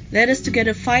culture. Let us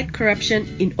together fight corruption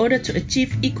in order to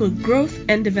achieve equal growth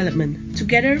and development.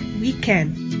 Together, we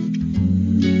can.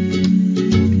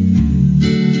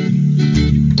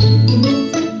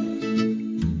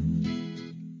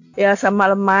 Ya,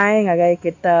 sama lemai ngagai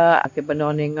kita akan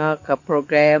benoninga ke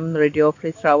program Radio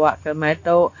Free Sarawak ke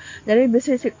Meto. Jadi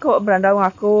bisi sikut berandang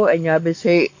aku enya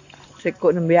bisi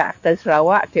sikut nembiak ke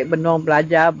Sarawak ke benong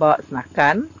belajar bawa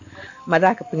senakan.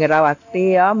 Madah ke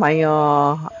pengirawati ya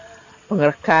mayo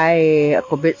pengerkai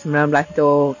COVID-19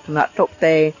 tu kena tok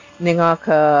te ninga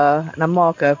ke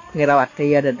nama ke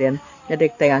pengirawati ada den.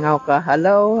 Jadi kita ngau ke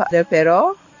hello Del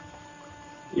Pero.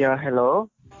 Ya,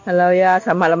 hello. Hello ya,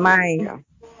 selamat lemai.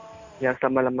 Ya,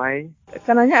 selamat lemai.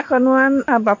 Kananya kanuan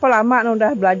berapa lama nu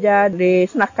dah belajar di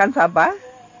Senakan Sabah?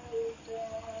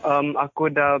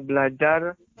 Aku dah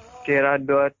belajar kira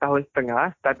 2 tahun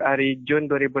setengah, start hari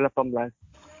Jun 2018.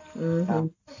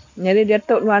 Jadi dia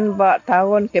tu nuan buat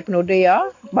tahun ke penudi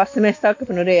ya? Buat semester ke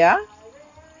penudi ya?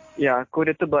 Ya, aku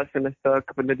dia tu buat semester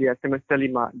ke penudi, semester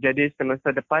 5. Jadi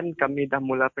semester depan kami dah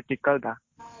mula praktikal dah.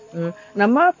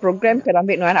 Nama program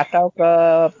keramik nuan atau ke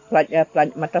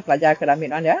mata pelajar keramik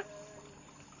nuan ya?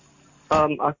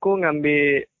 Aku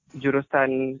ngambil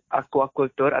jurusan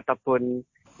aquaculture ataupun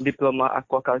diploma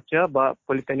aquaculture buat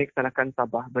Politeknik Senakan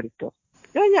Sabah beritu.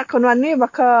 Ya, kanuan ni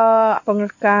bakal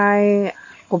pengerkai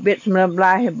COVID-19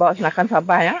 buat Senakan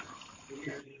Sabah ya?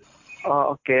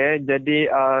 Okey, jadi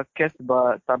kes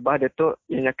buat Sabah dia tu,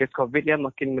 ianya kes COVID dia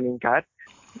makin meningkat.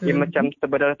 Ia macam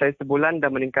sebenarnya dari sebulan dah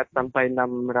meningkat sampai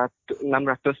 600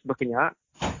 berkenyak.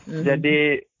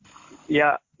 Jadi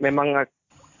ya memang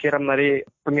kira mari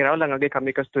pengirau lah ngagi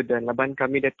kami ke student. Laban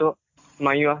kami dia tu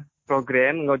mayuh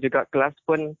program, ngau juga kelas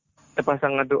pun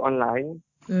terpasang ngadu online.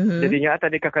 Jadinya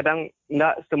tadi kadang-kadang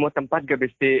tak semua tempat ke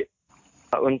mesti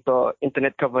untuk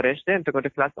internet coverage dia untuk ada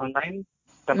kelas online.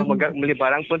 Tanpa beli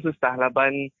barang pun susah.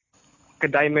 Laban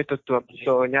kedai mai tutup.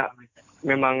 So nya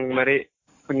memang mari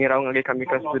pengirau ngagi kami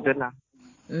ke student lah.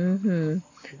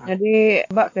 Jadi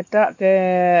bak kita ke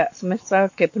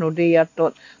semester ke penudi ya tu.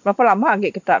 Berapa lama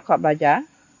lagi kita kau belajar?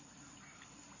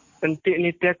 Entik ni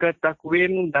dia ke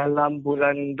takwim dalam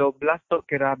bulan 12 tu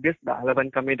kira habis dah. Laban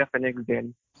kami dah kena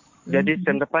exam. Jadi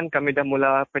sem depan kami dah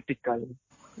mula praktikal.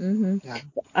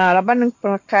 Laban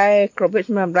pakai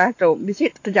COVID-19 tu, bisa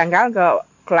terjanggal ke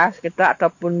kelas kita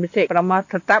ataupun bisa pertama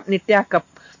tetap nitia ke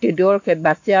schedule ke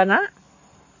baca nak?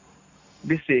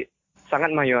 Bisa. Sangat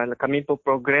mayuan. Kami pun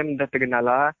program dah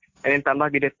tergenala. Dan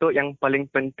tambah kita tu yang paling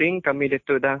penting kami dia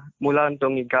tu dah mula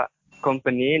untuk ngigak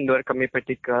company luar kami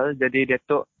praktikal. Jadi dia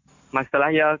tu masalah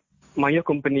ya mayu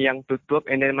company yang tutup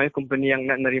and then mayu company yang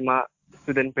nak nerima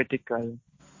student praktikal.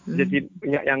 Jadi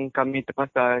banyak yang kami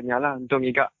terpaksa nyala untuk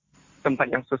ngigak tempat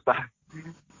yang susah.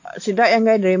 Sidak yang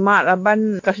saya terima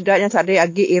laban kesidaknya tadi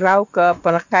agi irau ke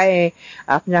penakai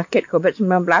penyakit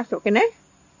COVID-19 tu kene?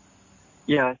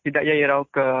 Ya, sidaknya irau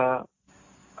ke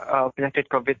penyakit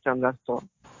COVID-19 tu.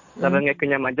 Laban ngai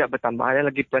kena majak bertambah ya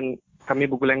lagi pun kami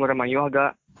bergulai orang mayu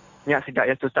agak nyak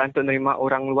sidaknya susah untuk nerima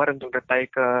orang luar untuk datang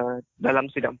ke dalam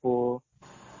sidampu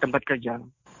tempat kerja.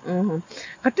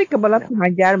 Ketika bala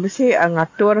pengajar mesti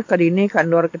ngatur ke dini kan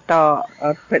luar kita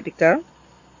praktikal?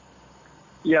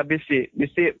 Ya, bisi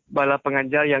bala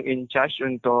pengajar yang in charge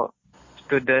untuk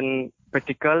student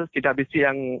praktikal tidak bisi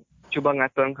yang cuba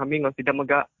ngatur kami ngau tidak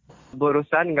megak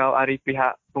berurusan ngau ari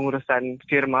pihak pengurusan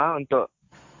firma untuk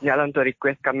nyala untuk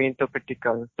request kami untuk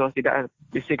praktikal. So tidak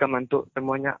bisi kami untuk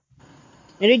semuanya.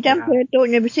 Jadi jam tu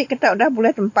nya bisi kita dah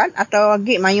boleh tempat atau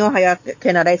lagi mayu haya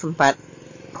kena ada tempat.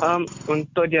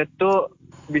 Untuk dia tu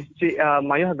bisi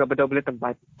mayu agak betul boleh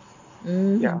tempat.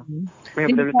 Ya. Mayu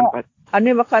betul boleh tempat.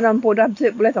 Ane bakal nampu dah bisi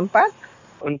boleh tempat?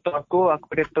 Untuk aku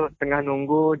dia tu tengah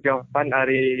nunggu jawapan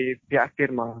dari pihak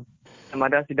firma. Sama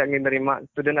ada tidak ingin nerima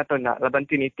student atau nak. Laban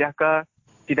tini tiah ke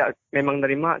tidak memang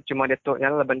nerima cuma dia tu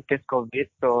yang laban kes COVID.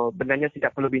 So benarnya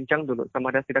tidak perlu bincang dulu sama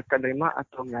ada tidak akan nerima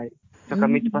atau enggak. So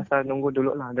kami terpaksa nunggu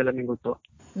dulu lah dalam minggu tu.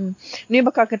 Ni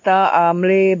bakal kita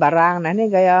beli barang nah ni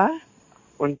gaya.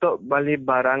 Untuk beli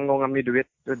barang ngambil duit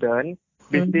student,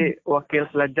 bisi wakil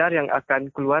pelajar yang akan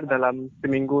keluar dalam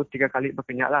seminggu 3 kali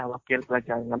berkenyak lah wakil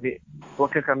pelajar ngambil.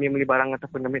 Wakil kami beli barang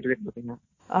ataupun ngambil duit berkenyak.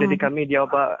 Jadi kami dia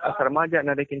ubah asrama aja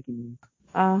nak dekin kini.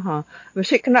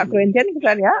 Bisi kena kurenjen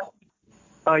kita ya?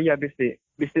 Ya, bisi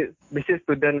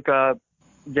student ke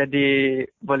jadi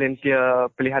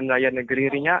volunteer pilihan raya negeri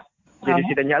rinya. Jadi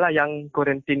sidanya lah yang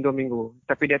kuarantin 2 minggu.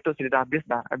 Tapi dia tu sudah habis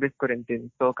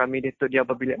kuarantin. So kami dia tu dia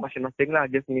berbilik masing-masing lah.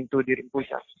 Dia mengintu diri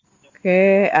pusat.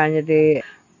 Okey, jadi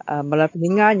bala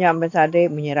peningan yang besade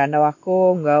menyeranda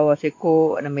aku ngau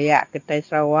siku namanya Ketai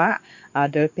Sarawak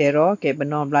Del Pero ke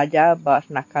benar belajar ba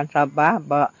Senakan Sabah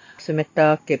ba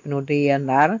semester ke penudi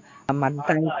andar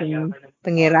mantan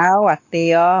pengirau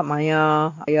ati ya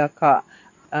maya ya ka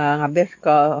ngabis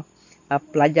ke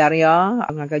pelajar ya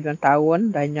ngagajuan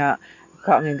tahun dan ya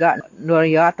kak ngegak nur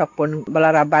ya ataupun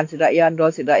belaraban sidak ya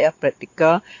dol sidak ya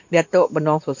praktikal dia tu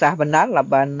benar susah benar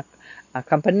laban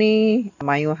company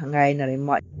mayu ngai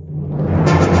nerima.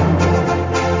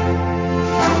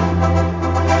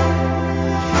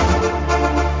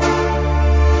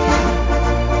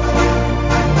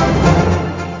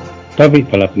 Tapi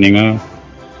para pendengar,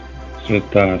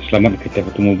 serta selamat kita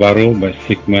bertemu baru pada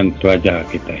segmen pelajar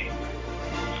kita.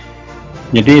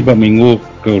 Jadi pada minggu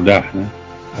keudah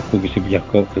aku bisa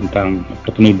bercakap tentang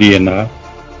kepenudian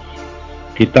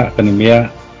kita akan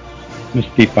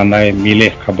mesti pandai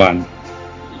milih kaban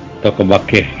atau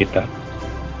kebakih kita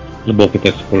lebih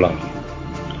kita sekolah.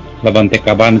 Laban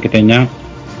kaban kitanya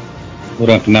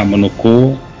orang kena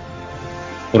menuku,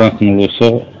 orang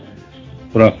ngelusuk,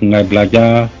 orang kena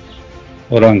belajar,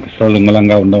 orang selalu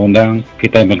melanggar undang-undang,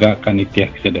 kita menegakkan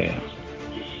itiak sedaya.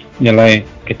 Nyalai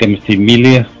kita mesti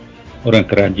milih orang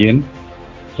kerajin,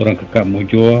 orang kekak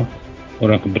mujur,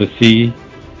 orang kebersih,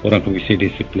 orang kebisi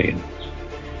disiplin.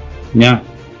 Nya,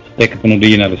 saya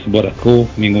kepenudian ada sebut aku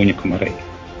minggunya kemarin.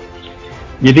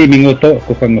 Jadi minggu tu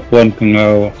aku akan ngepuan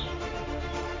kengau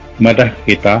madah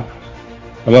kita,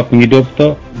 sebab penghidup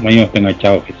tu mayuh tengah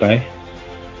caw kita,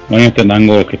 mayuh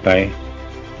tenanggul kita.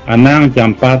 Anang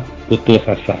jampat putus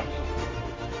asa.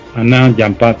 Anang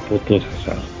jampat putus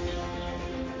asa.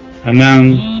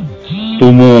 Anang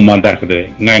tumu madah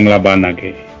kede, ngai ngelaban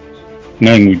lagi,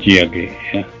 ngai nguji lagi.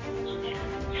 Ya.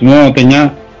 Semua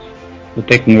tanya,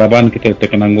 utek ngelaban kita,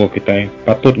 utek nanggo kita,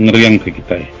 patut ngeriang ke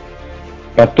kita.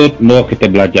 Patut mau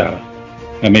kita belajar.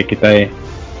 Ngambil kita,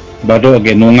 bado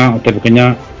age nunga utek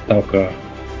bekenya, tau ke,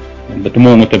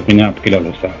 bertemu utek bekenya perkila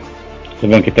lusa.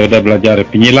 Sebab kita udah belajar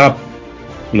penyilap,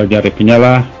 belajar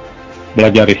penyalah,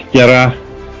 belajar sejarah,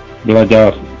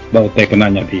 belajar bau teh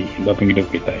kenanya di bab hidup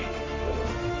kita.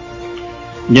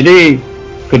 Jadi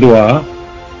kedua,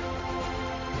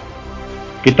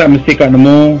 kita mesti kat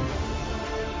nemu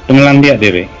pengelandiak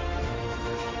diri,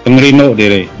 pengerino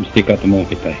diri mesti kat temu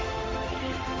kita.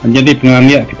 Jadi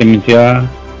pengelandiak kita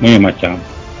mesti macam,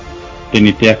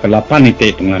 ini tiap ke-8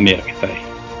 itu pengelandiak kita.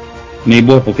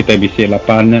 Nibuh pun kita bisa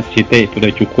 8 sitai itu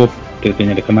dah cukup.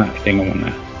 Tanya dia kena tengok mana.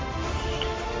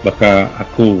 Baka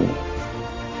aku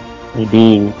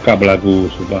udu kak belagu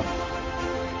subah.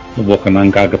 Lebuh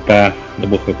kenangka getah,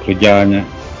 lebuh ke kerjanya.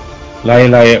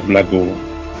 Layak belagu.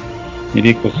 Jadi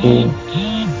aku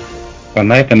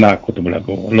pandai kena aku tu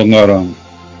belagu. Long orang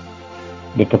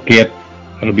berpikir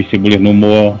kalau bisa boleh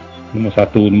nombor 1,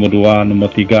 nombor 2,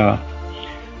 nombor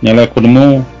 3. Nyala aku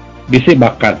nemu bisa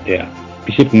bakat dia,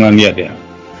 bisa pengelandian dia.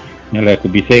 Nyala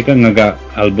aku bisa kan ngagak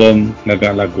album,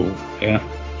 ngagak lagu, ya.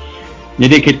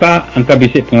 Jadi kita angka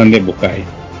bisa pengelandian bukai.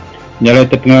 Nyala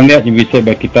itu pengelandian yang bisa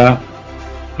bagi kita,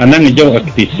 anak ngejauh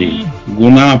aktivisi,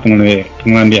 guna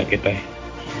pengelandian kita.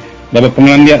 Dapat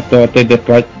pengelandian tu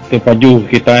terpaju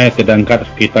kita, terdangkat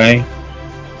kita,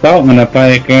 tahu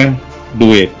menapai ke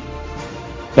duit,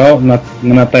 tahu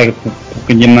menapai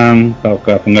kenyenang, tahu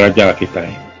ke pengeraja kita,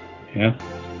 ya.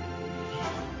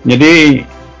 Jadi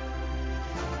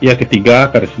yang ketiga,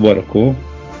 kada sebuah aku,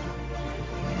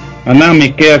 anak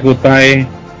mikir aku tay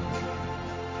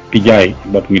pijai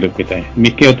buat hidup kita.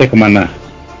 Mikir aku tay kemana?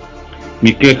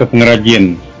 Mikir ke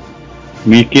pengrajin,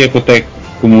 mikir aku tay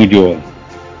kemujur.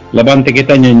 Laban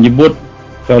kita nyebut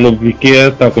selalu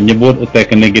pikir tahu nyebut utai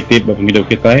ke negatif buat hidup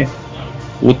kita.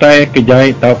 Utai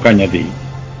kejai tahu kan jadi.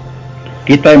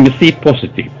 Kita mesti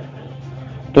positif,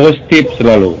 positif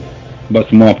selalu buat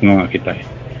semua pengawal kita.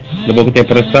 Lepas kita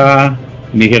perasa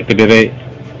mikir ke diri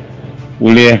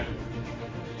boleh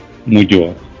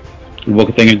mujur. Lepas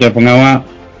kita ngajar pengawal,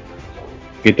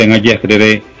 kita ngajar ke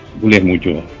diri boleh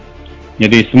mujur.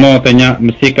 Jadi semua tanya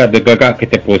mesti kada gagak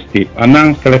kita positif.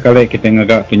 Anang sekali-kali kita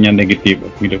ngagak punya negatif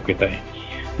hidup kita.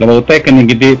 Lepas utai ke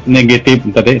negatif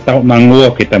tadi tahu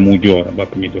nanggu kita mujur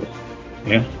buat hidup.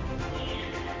 Ya.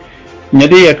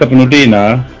 Jadi ya kepenudian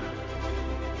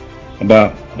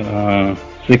apa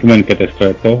segmen kita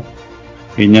itu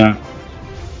inya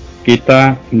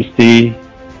kita mesti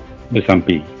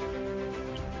bersampi,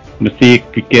 mesti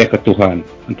fikir ke Tuhan.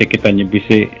 Nanti kita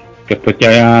nyebisi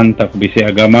kepercayaan tak bisi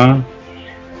agama,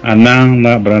 anang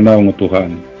nak berandau dengan Tuhan,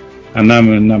 anang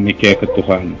nak mikir ke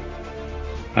Tuhan,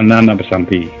 anang nak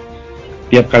bersampi.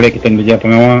 Tiap kali kita belajar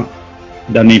pengawal,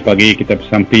 dan ni pagi kita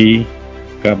bersampi,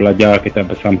 ke belajar kita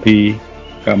bersampi,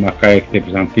 ke makai kita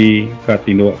bersampi, ke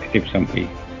tinduk kita bersampi.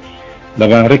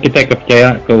 Dalam hari kita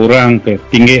percaya ke orang ke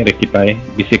tinggi hari kita,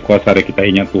 bisa kuasa hari kita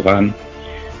ingat Tuhan.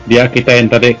 Dia kita yang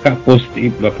tadi kak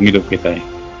positif dalam hidup kita.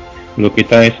 Lalu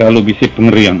kita selalu bisa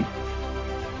pengeriang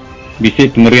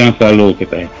selalu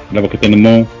kita. Dapat kita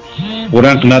nemu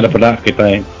orang kena dapat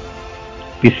kita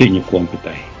bisa nyukung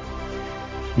kita.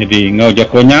 Jadi ngau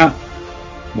jakonya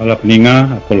bala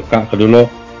peninga aku lekak ke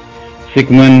dulu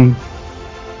segmen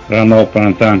ranau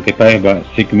perancang kita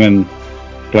segmen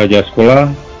pelajar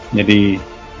sekolah. Jadi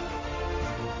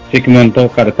segmen tu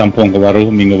kada tampung ke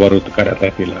baru, minggu baru tu kada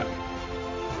tak pila.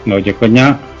 Ngau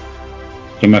jakonya,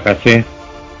 terima kasih.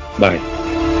 Bye.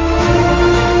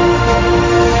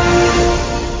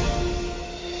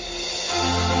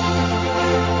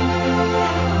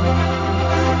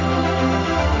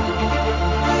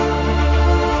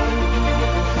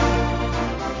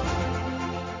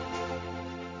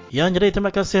 Yang jadi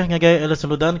terima kasih ngagai Elis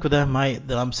Ludan kudah mai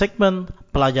dalam segmen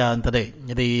pelajaran tadi.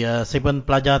 Jadi segmen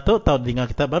pelajaran tu tahu dengar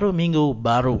kita baru minggu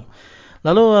baru.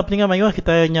 Lalu peninggal mayuh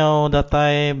kita nyau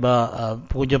datai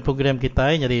program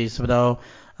kita. Jadi sebenarnya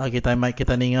kita mai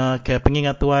kita dengar ke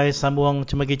pengingat tuai sambung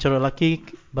cemegi corok laki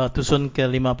tusun ke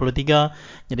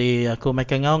 53. Jadi aku mai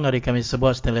ngau ngari kami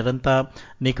sebuah setelah rentap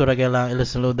Niko Ragalang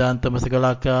Elis Ludan Thomas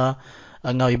Golaka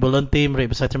ngau Ibu Lenti, meri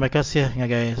besar terima kasih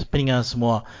ngagai pengingat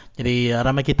semua. Jadi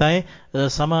ramai kita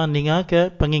sama ninga ke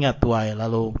pengingat tuai.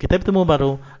 Lalu kita bertemu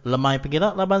baru lemai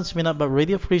pengingat laban seminat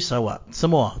Radio Free Sarawak.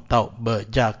 Semua tahu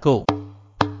berjago.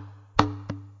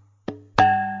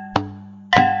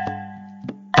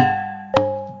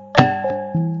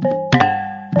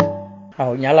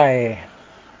 Nyalai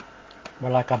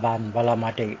bala kaban, bala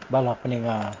madi, bala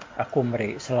peninggal aku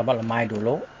meri selamat lemai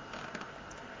dulu.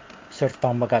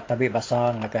 Serta bagat tabi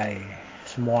bahasa ngagai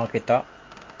semua kita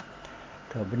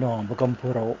ke benua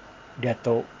bergempuru dia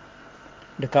tu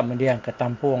dekat mendiang ke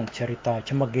tampung cerita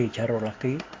cemegi caro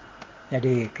laki.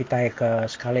 Jadi kita ke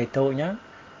sekali itu nya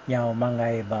nyau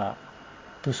mangai ba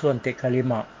tusun ke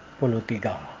 53.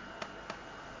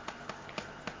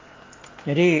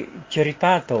 Jadi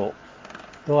cerita tu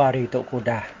 2 hari tu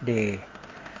kudah di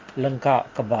lengkap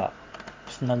keba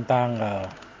tentang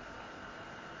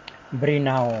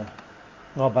berinau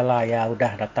ngobala ya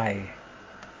udah datai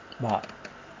ba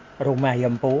rumah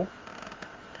yempu.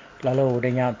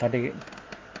 Lalu dia tadi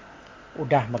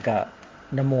udah maga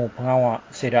nemu pengawak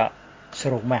sedak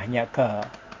serumahnya ke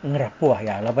ngerapuh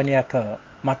ya laban dia ke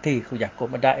mati ku jaku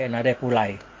medai ada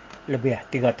pulai lebih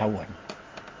 3 tahun.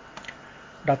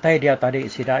 Datai dia tadi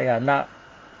sedak ya nak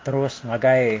terus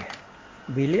ngagai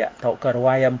bilik tau ke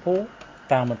ruang yempu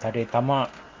tam tadi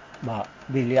tamak ba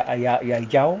bilik ayah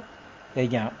hijau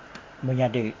dia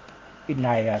menjadi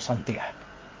inai santia.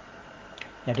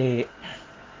 Jadi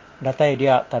datai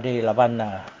dia tadi laban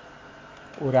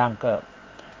orang ke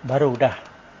baru dah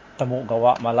temu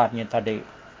gawak malamnya tadi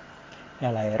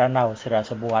nyalai ranau sudah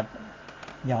sebuat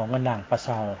nyau ngenang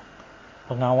pasal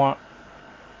pengawak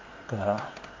ke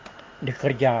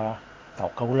dikerja tau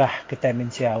kaulah kita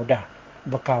mensia udah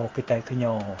bekau kita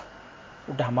kenyo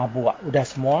udah mabuk udah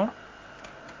semua.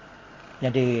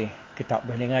 Jadi kita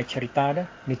mendengar cerita dah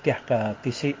nitiah ke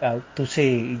tusi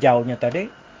hijaunya tadi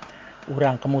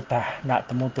orang kemutah nak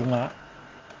temu tunga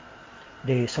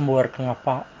di sembur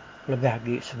kengapa lebih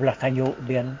lagi sebelah tanjuk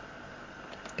bian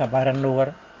kabaran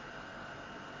luar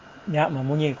nyak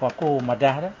memunyi ku aku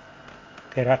madah dah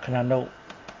kira kenano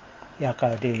ya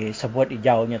ka disebut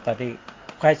hijaunya tadi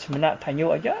kait semenak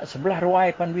tanjuk aja sebelah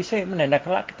ruai pan bise mana nak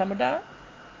kelak kita madah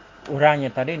orangnya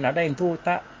tadi nada itu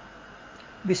tak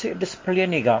bisik display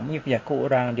ni ga punya ku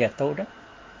orang dia tahu dah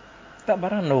tak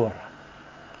barang nur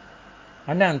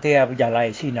anang dia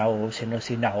berjalai sinau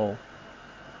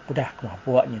udah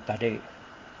kemapuannya tadi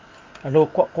lalu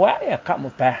kuat ya kak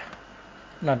mutah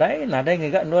nadai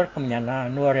ngegak nur kemenyana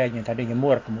nur yang tadi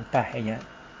nyemur kemutah nya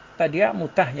tadi dia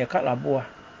mutahnya kak labuah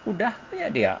udah ya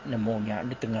dia nemunya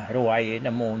di tengah ruai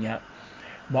nemunya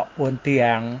bak pun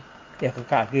tiang ya ke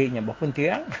kakinya bak pun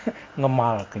tiang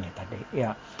ngemal kenya tadi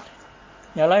ya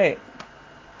nyalai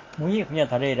bunyi punya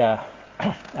tadi dah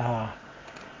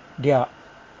dia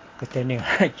ketening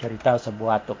cerita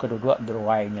sebuah tu kedua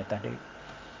beruainya tadi.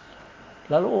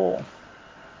 Lalu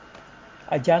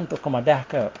ajan tu kemadah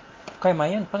ke kai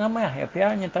mayan pengamah ya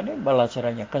pianya tadi bala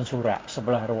caranya kan surat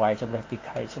sebelah ruai sebelah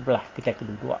tikai sebelah kita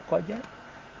kedua ko aja.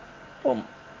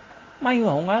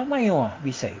 Mayu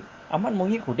bisa aman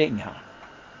mungi kudenya.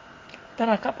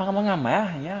 Taraka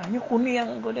pengamah ya nyu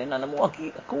kuning kode nanamu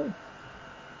aku.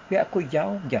 Biar aku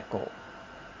jauh jako.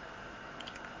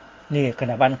 Ni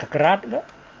kenaban kekerat ke?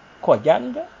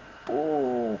 Kojan ke?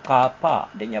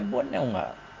 Kapa. Dia nyebut ni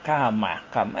enggak? Kamah.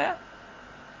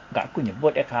 Enggak aku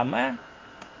nyebut dia kamah.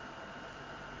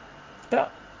 Tak.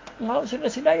 Ngau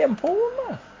sida-sida yang pun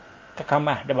lah. Ke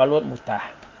kamah dia balut mutah.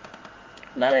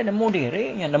 Nada nemu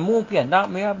diri. Yang nemu pian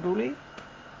nak mea peduli.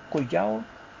 Ku jauh.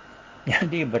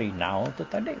 Yang berinau tu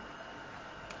tadi.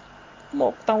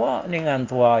 Mau tawa dengan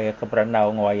tua ya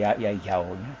keberanau ngawaya ya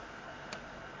jauhnya.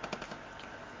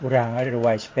 Orang ada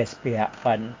ruai space pihak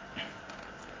pan.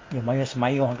 Yang maya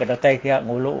semayu ke datai kia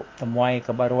ngulu temuai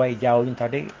kebaruai jauh yang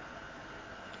tadi.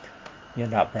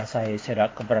 Yang tak perasai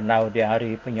sedak keberanau di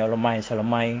hari penyolemai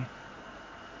selemai.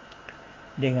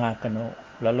 Dengar kena.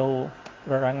 Lalu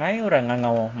orang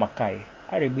ngau makai.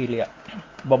 Hari bilik.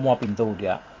 Bamua pintu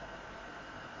dia.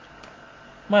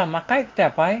 makai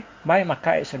kita apa? Mai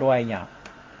makai seduainya.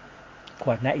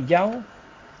 Kuat nak hijau.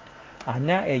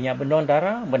 Anak nya benon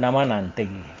darah bernama nanti.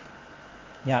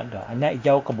 Nya ga anak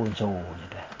hijau kebunso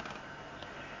dah.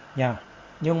 Ya,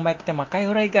 nyung mai kita makai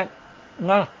urai gat.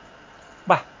 Ngal.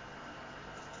 Bah.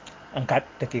 Angkat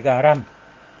ketiga haram.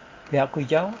 Biar aku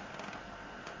hijau.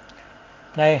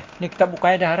 Nah, ni kita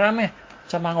buka dah haram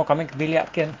sama ngau kami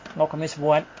kebiliakin, ngau kami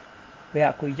sebuat.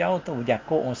 Biar aku hijau tu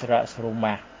jaku serak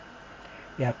serumah.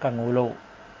 Biar kang ulu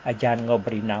ajan ngau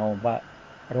berinau ba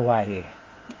ruai.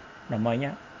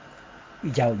 Namanya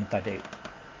hijau ni tadi.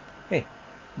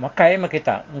 Makai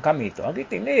kita kami tu agi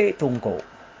tinggi tunggu.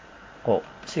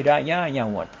 Kok sidaknya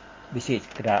nyawat bisi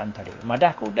kendaraan tadi.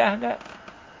 Madah ku dah gak.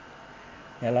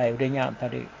 Yalah udahnya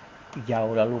tadi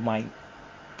hijau lalu mai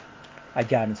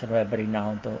ajan serai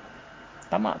berinau untuk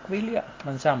tamak kebilia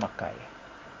mansa makai.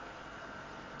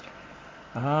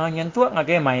 Nyentuak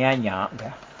ngagai mayanya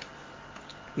dah.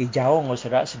 Hijau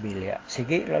ngusrak sebilia.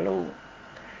 Sigi lalu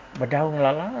bedaung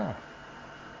lala.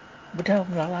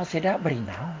 Bedaung lala sedak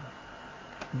berinau.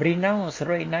 Berinau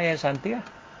serai naya santia.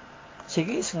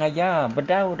 Sigi sengaja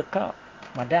bedau dekat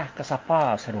madah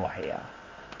kesapa seruaya.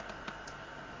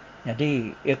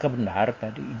 Jadi ia kebenar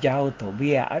tadi hijau tu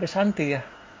biar ada santia.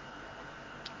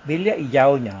 Bilik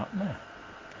hijaunya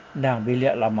nah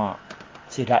bilik lama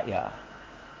sidak ya.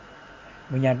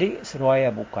 Menjadi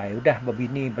seruaya bukai udah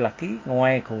berbini belaki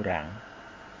nguai kurang.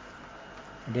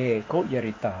 Jadi ikut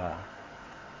cerita.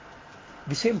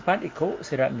 Bisi 4 ikut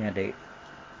sidak menjadi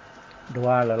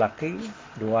 2 lelaki,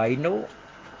 2 induk.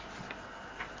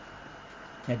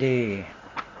 Jadi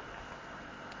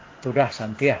sudah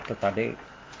santiah tu tadi.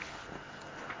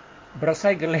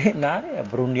 Berasai gelih nak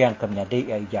berundian ke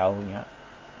menjadi hijaunya.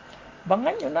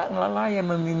 Bangannya nak ngelalai yang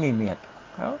memimit.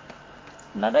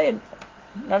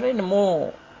 Nadai nemu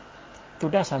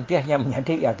sudah santiahnya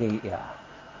menjadi lagi ya.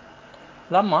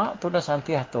 Lama sudah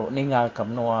santiah tu ninggal ke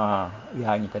menua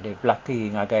yang tadi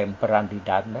belaki ngagai peran di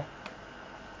dan dah.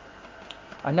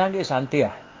 Anak dia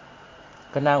santiah.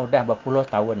 Kena udah berpuluh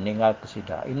tahun ninggal ke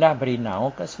sida. Indah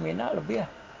berinau ke semina lebih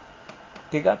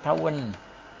 3 tahun.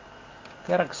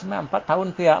 Kira ke semina 4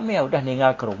 tahun pihak mi udah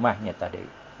ninggal ke rumahnya tadi.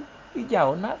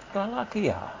 Hijau nak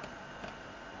lelaki ya.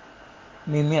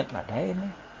 Mimit nadai ni.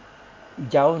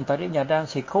 Hijau tadi nyadang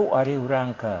siku hari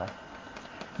orang ke.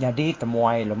 Jadi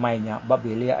temuai lemainya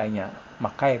babiliaknya.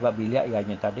 Makai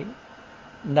babiliaknya tadi.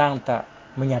 Nang tak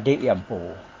menyadik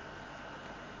yampu.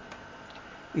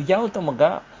 Hijau tu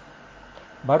megak.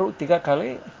 Baru 3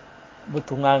 kali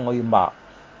bertunggal ngoyumbak.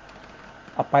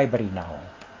 Apai berinau.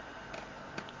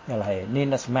 Yalah ni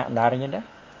nak semak darnya dah.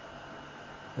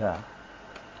 Ya.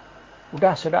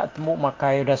 Udah sudah temu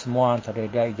makai udah semua tadi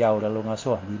dia hijau lalu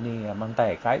ngasuh bini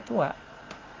mantai kai tua.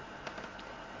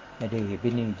 Jadi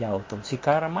bini hijau tu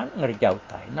sikaraman ngerjau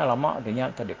tai. Nah lama dia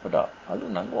tadi pada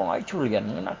lalu nanggung ai culian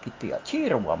ngena kita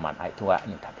cir waman ai tua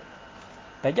ni tadi.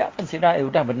 Tajak pensida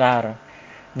udah benar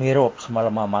ngirup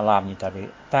semalam malam ni tadi.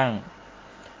 Tang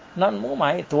nan mu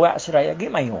mai tua seraya gi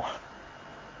mayu.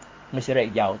 Mesirai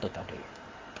hijau tu tadi.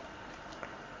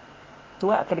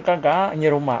 Tua kedekaga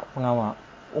nyeruma pengawal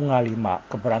unggal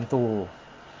 5 keberantu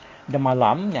de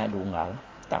malamnya unggal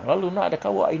tak lalu nak ada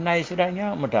kawak inai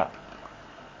sedanya medak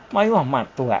mayu amat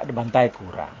tua de bantai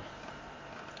kurang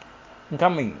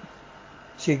kami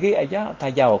sigi aja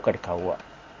tajau ke kawak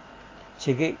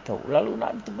sigi tu lalu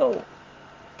nak tegau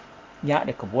nya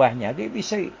de kebuahnya ge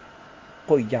bisa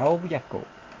koi jauh berjaku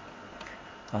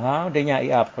dia nya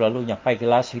ia lalu nyapai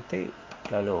gelas itu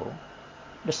lalu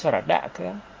deseradak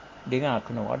ke dengar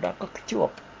kena ada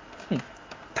kekecup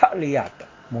tak lihat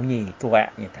munyi tua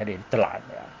ni tadi telan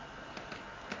ya.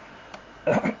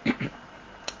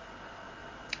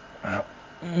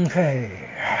 Okay.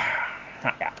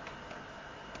 Ya.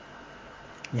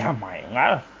 Nyamai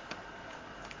ngal.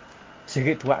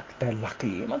 Sikit tua kita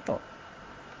laki mantu.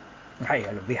 Hai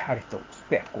lebih hari tu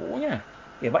speknya.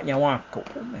 Hebat nyawa aku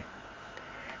ni.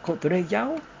 Kau tu dah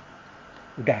jauh.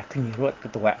 Udah kenyirut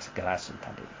ketua sekelas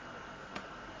tadi.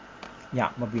 Ya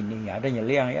mabini ada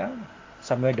nyeliang ya.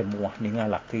 Sampai demuah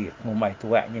ningal laki ngumai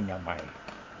tuaknya nyamai.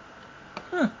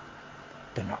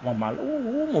 Tenak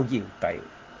mamalu muji utai.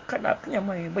 Kadap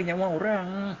nyamai banyawa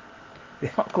orang.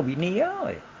 Aku bini ya.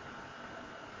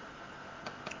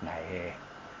 Nah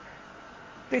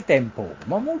di tempo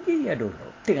memuji ya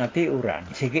dulu. Tengah orang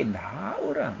sikit dah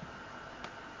orang.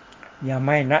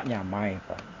 Nyamai nak nyamai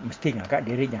pun. Mesti ngagak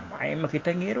diri nyamai mak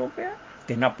kita ngirup ya.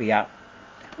 Tenak pihak.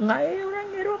 Ngai orang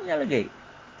ngirupnya lagi.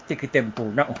 Kita tempu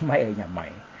nak umai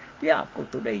nyamai. Ya aku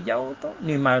tu dah jauh tu.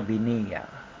 Ni mal bini ya.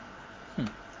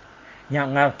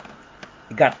 Nyangal.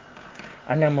 Igat.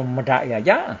 Ana memedak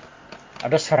ya.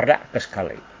 ada serak ke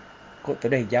sekali. Kok tu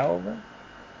dah hijau kan?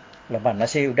 Lepas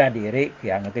nasi udah diri,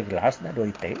 yang ngerti gelas dah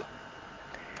 2 itik.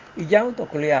 Hijau tu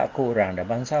kuliah aku orang dah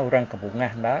bangsa orang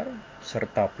kebungah dah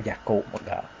serta pejakuk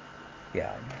mega.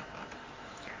 Ya.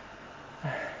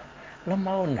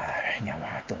 Lemau dah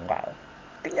nyawa tunggal.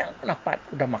 Kenyang penapat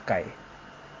udah makai.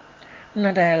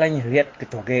 Nada lain lihat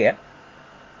ketoge ya.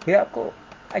 Ya aku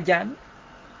ajan.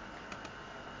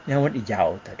 Nyawat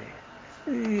hijau tadi.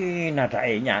 Nada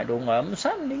nya dong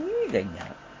sandi ganya.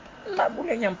 Nak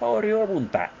boleh nyampau rio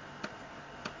buntak.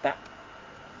 Tak.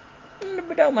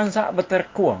 Beda mansa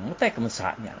berterkuang, tak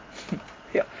kemesaknya.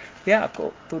 Ya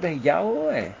aku tu dah hijau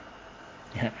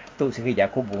tu segi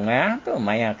jaku bunga tu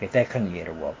maya kita kengir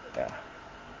wak.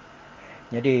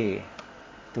 Jadi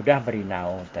tu dah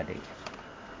berinau tadi.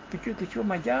 Cucu-cucu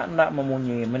maja nak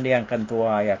memunyi mendiangkan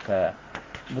tua ya ke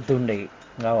betundi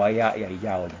ngawaya ya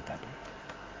hijau ni tadi.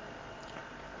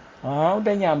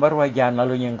 Udah nyambar wajan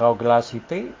lalu yang kau gelas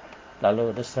itu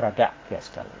lalu ada seradak ya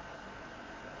sekali.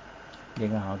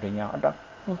 Dengan adanya ada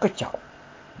kecau.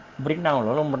 Berinau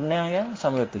lalu berenang ya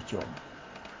sambil tujuh.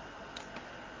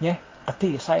 Ya,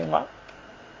 hati saya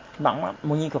nak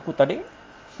munyi ke aku tadi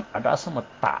ada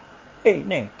semetak.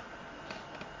 Ni.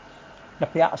 Dah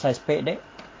pihak saya spek dek.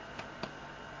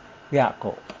 Pihak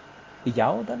kok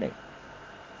hijau tadi.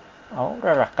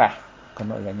 Rarakah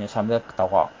kena ianya sambil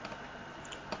ketawa.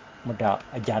 Mudah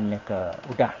ajannya ke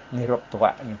udah ngirup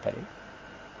tuaknya tadi.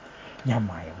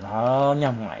 Nyamai.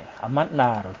 Amat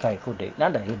nar utai kudik.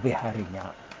 Nada lebih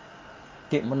harinya.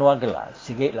 Tik menua gelas.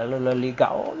 Sikit lalu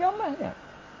leligau. Nyamai.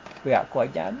 Pihak ku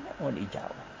ajan.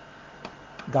 Hijau.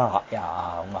 Gak ya.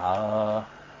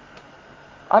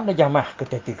 Ada jamah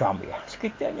ketika kami.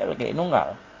 Sekitarnya lagi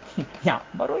nunggal. Ya,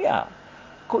 baru ya.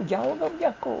 Kok jauh kan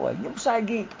jago. Nyum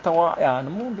sagi. Tawa ya.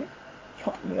 Nemu dia.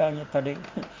 Mianya tadi.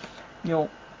 Nyum.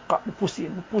 Kak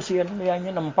dipusin.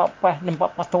 Mianya nampak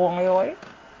patong ya.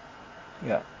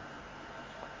 Ya.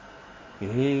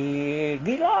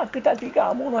 Gila kita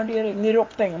tiga mula diri.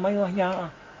 Ngirup teng mayuhnya.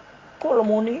 Kok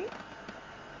lemu ni.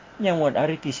 Nyamud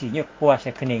hari tisinya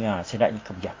kuasa keninga. Sedaknya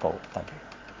kebijakau tadi.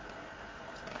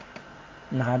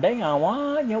 Nah, ada yang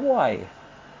awalnya wai.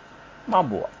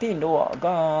 Mabuk, tindu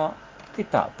agak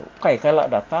kita tu. Kai kalak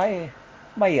datai,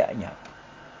 bayaknya.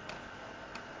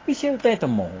 Bisa utai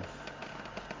temu.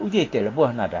 Uji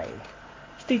telebuah nadai.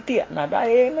 Setitik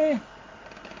nadai meh.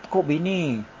 Kok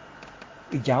bini.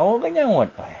 Ijau kan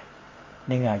nyawat pa.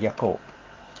 Nenga jako.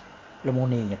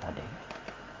 Lemuninya tadi.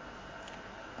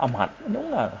 Amat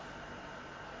menunggal.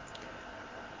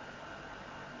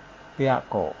 Pihak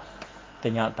kok.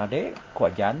 Ternyata tadi,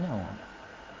 kuajannya.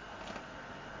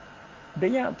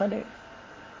 Dia tadi.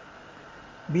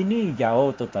 Bini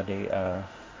jauh tu tadi.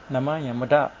 Namanya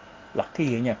muda.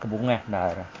 Lakinya kebungah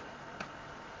darah.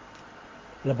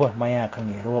 Lebuh maya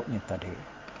kengirupnya tadi.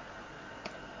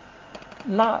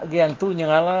 Nak gian tu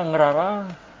nyengala ngerara.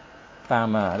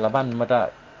 Tama. Laban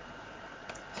muda.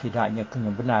 Sidaknya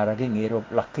kena benar lagi ngirup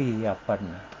laki apa.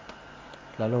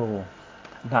 Lalu.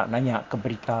 Nak nanya ke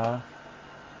berita.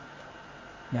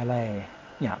 Nyalai.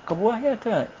 Ya, kebuahnya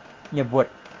ke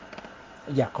nyebut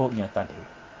Yakobnya tadi.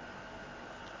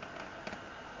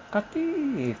 Kati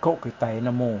kok kita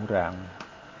nemu orang.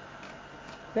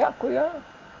 Ya aku ya.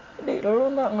 Di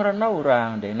dulu nak ngerana orang.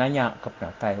 Dia nanya ke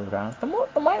peratai orang.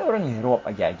 Temai orang ngirup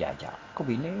aja. Kok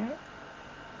bini ya.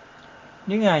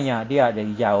 Dia nganya dia ada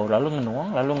hijau. Lalu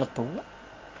ngenuang. Lalu ngetu.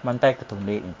 Mantai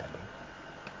ketundik ni tadi.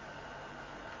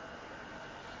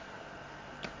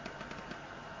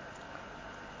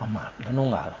 Amat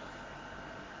menunggal.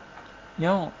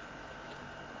 Nyo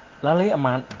lalai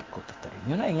amat aku tadi.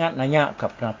 Nyo nak ingat nanya ke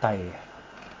penatai.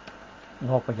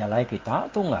 Ngo pejalai kita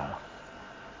tunggal.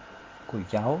 Ku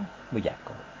hijau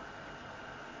berjako.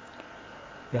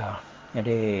 Ya,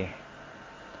 jadi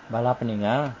bala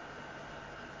peninggal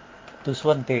tu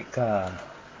suntik ke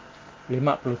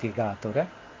 53 tu dah.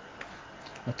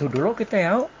 Itu dulu kita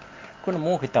ya. Aku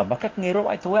nemu kita bakat ngirup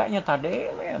itu waknya tadi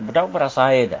bedau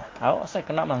berasai dah. Saya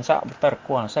kena mansak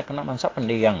berterkuang, saya kena mansak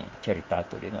pendiang cerita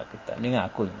tu dengan kita. Dengan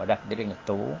aku yang dah diri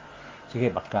ngetu.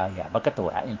 Sige bakaya, bakat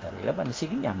waknya tadi. Lepas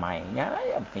sige nyamainya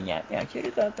ya berkenyat ya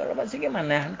cerita tu. Lepas sige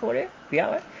manahan kau dia.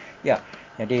 Biar ya.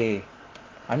 Jadi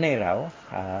aneh rau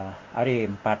hari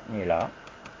 4 ni lah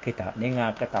kita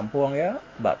ninga ke Tampuang ya.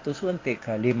 Bak tu suntik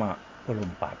ke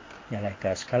 54. Nyalai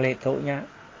ke sekali tu nya.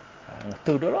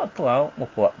 Tu dulu aku mau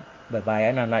buat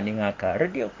berbahaya nak ingat ke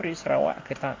Radio Free Sarawak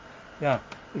kita ya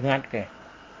ingat ke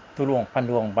tolong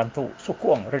panduang bantu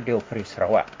sokong Radio Free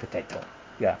Sarawak kita itu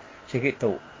ya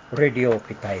segitu radio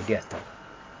kita dia tu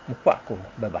mupak aku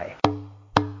bye bye.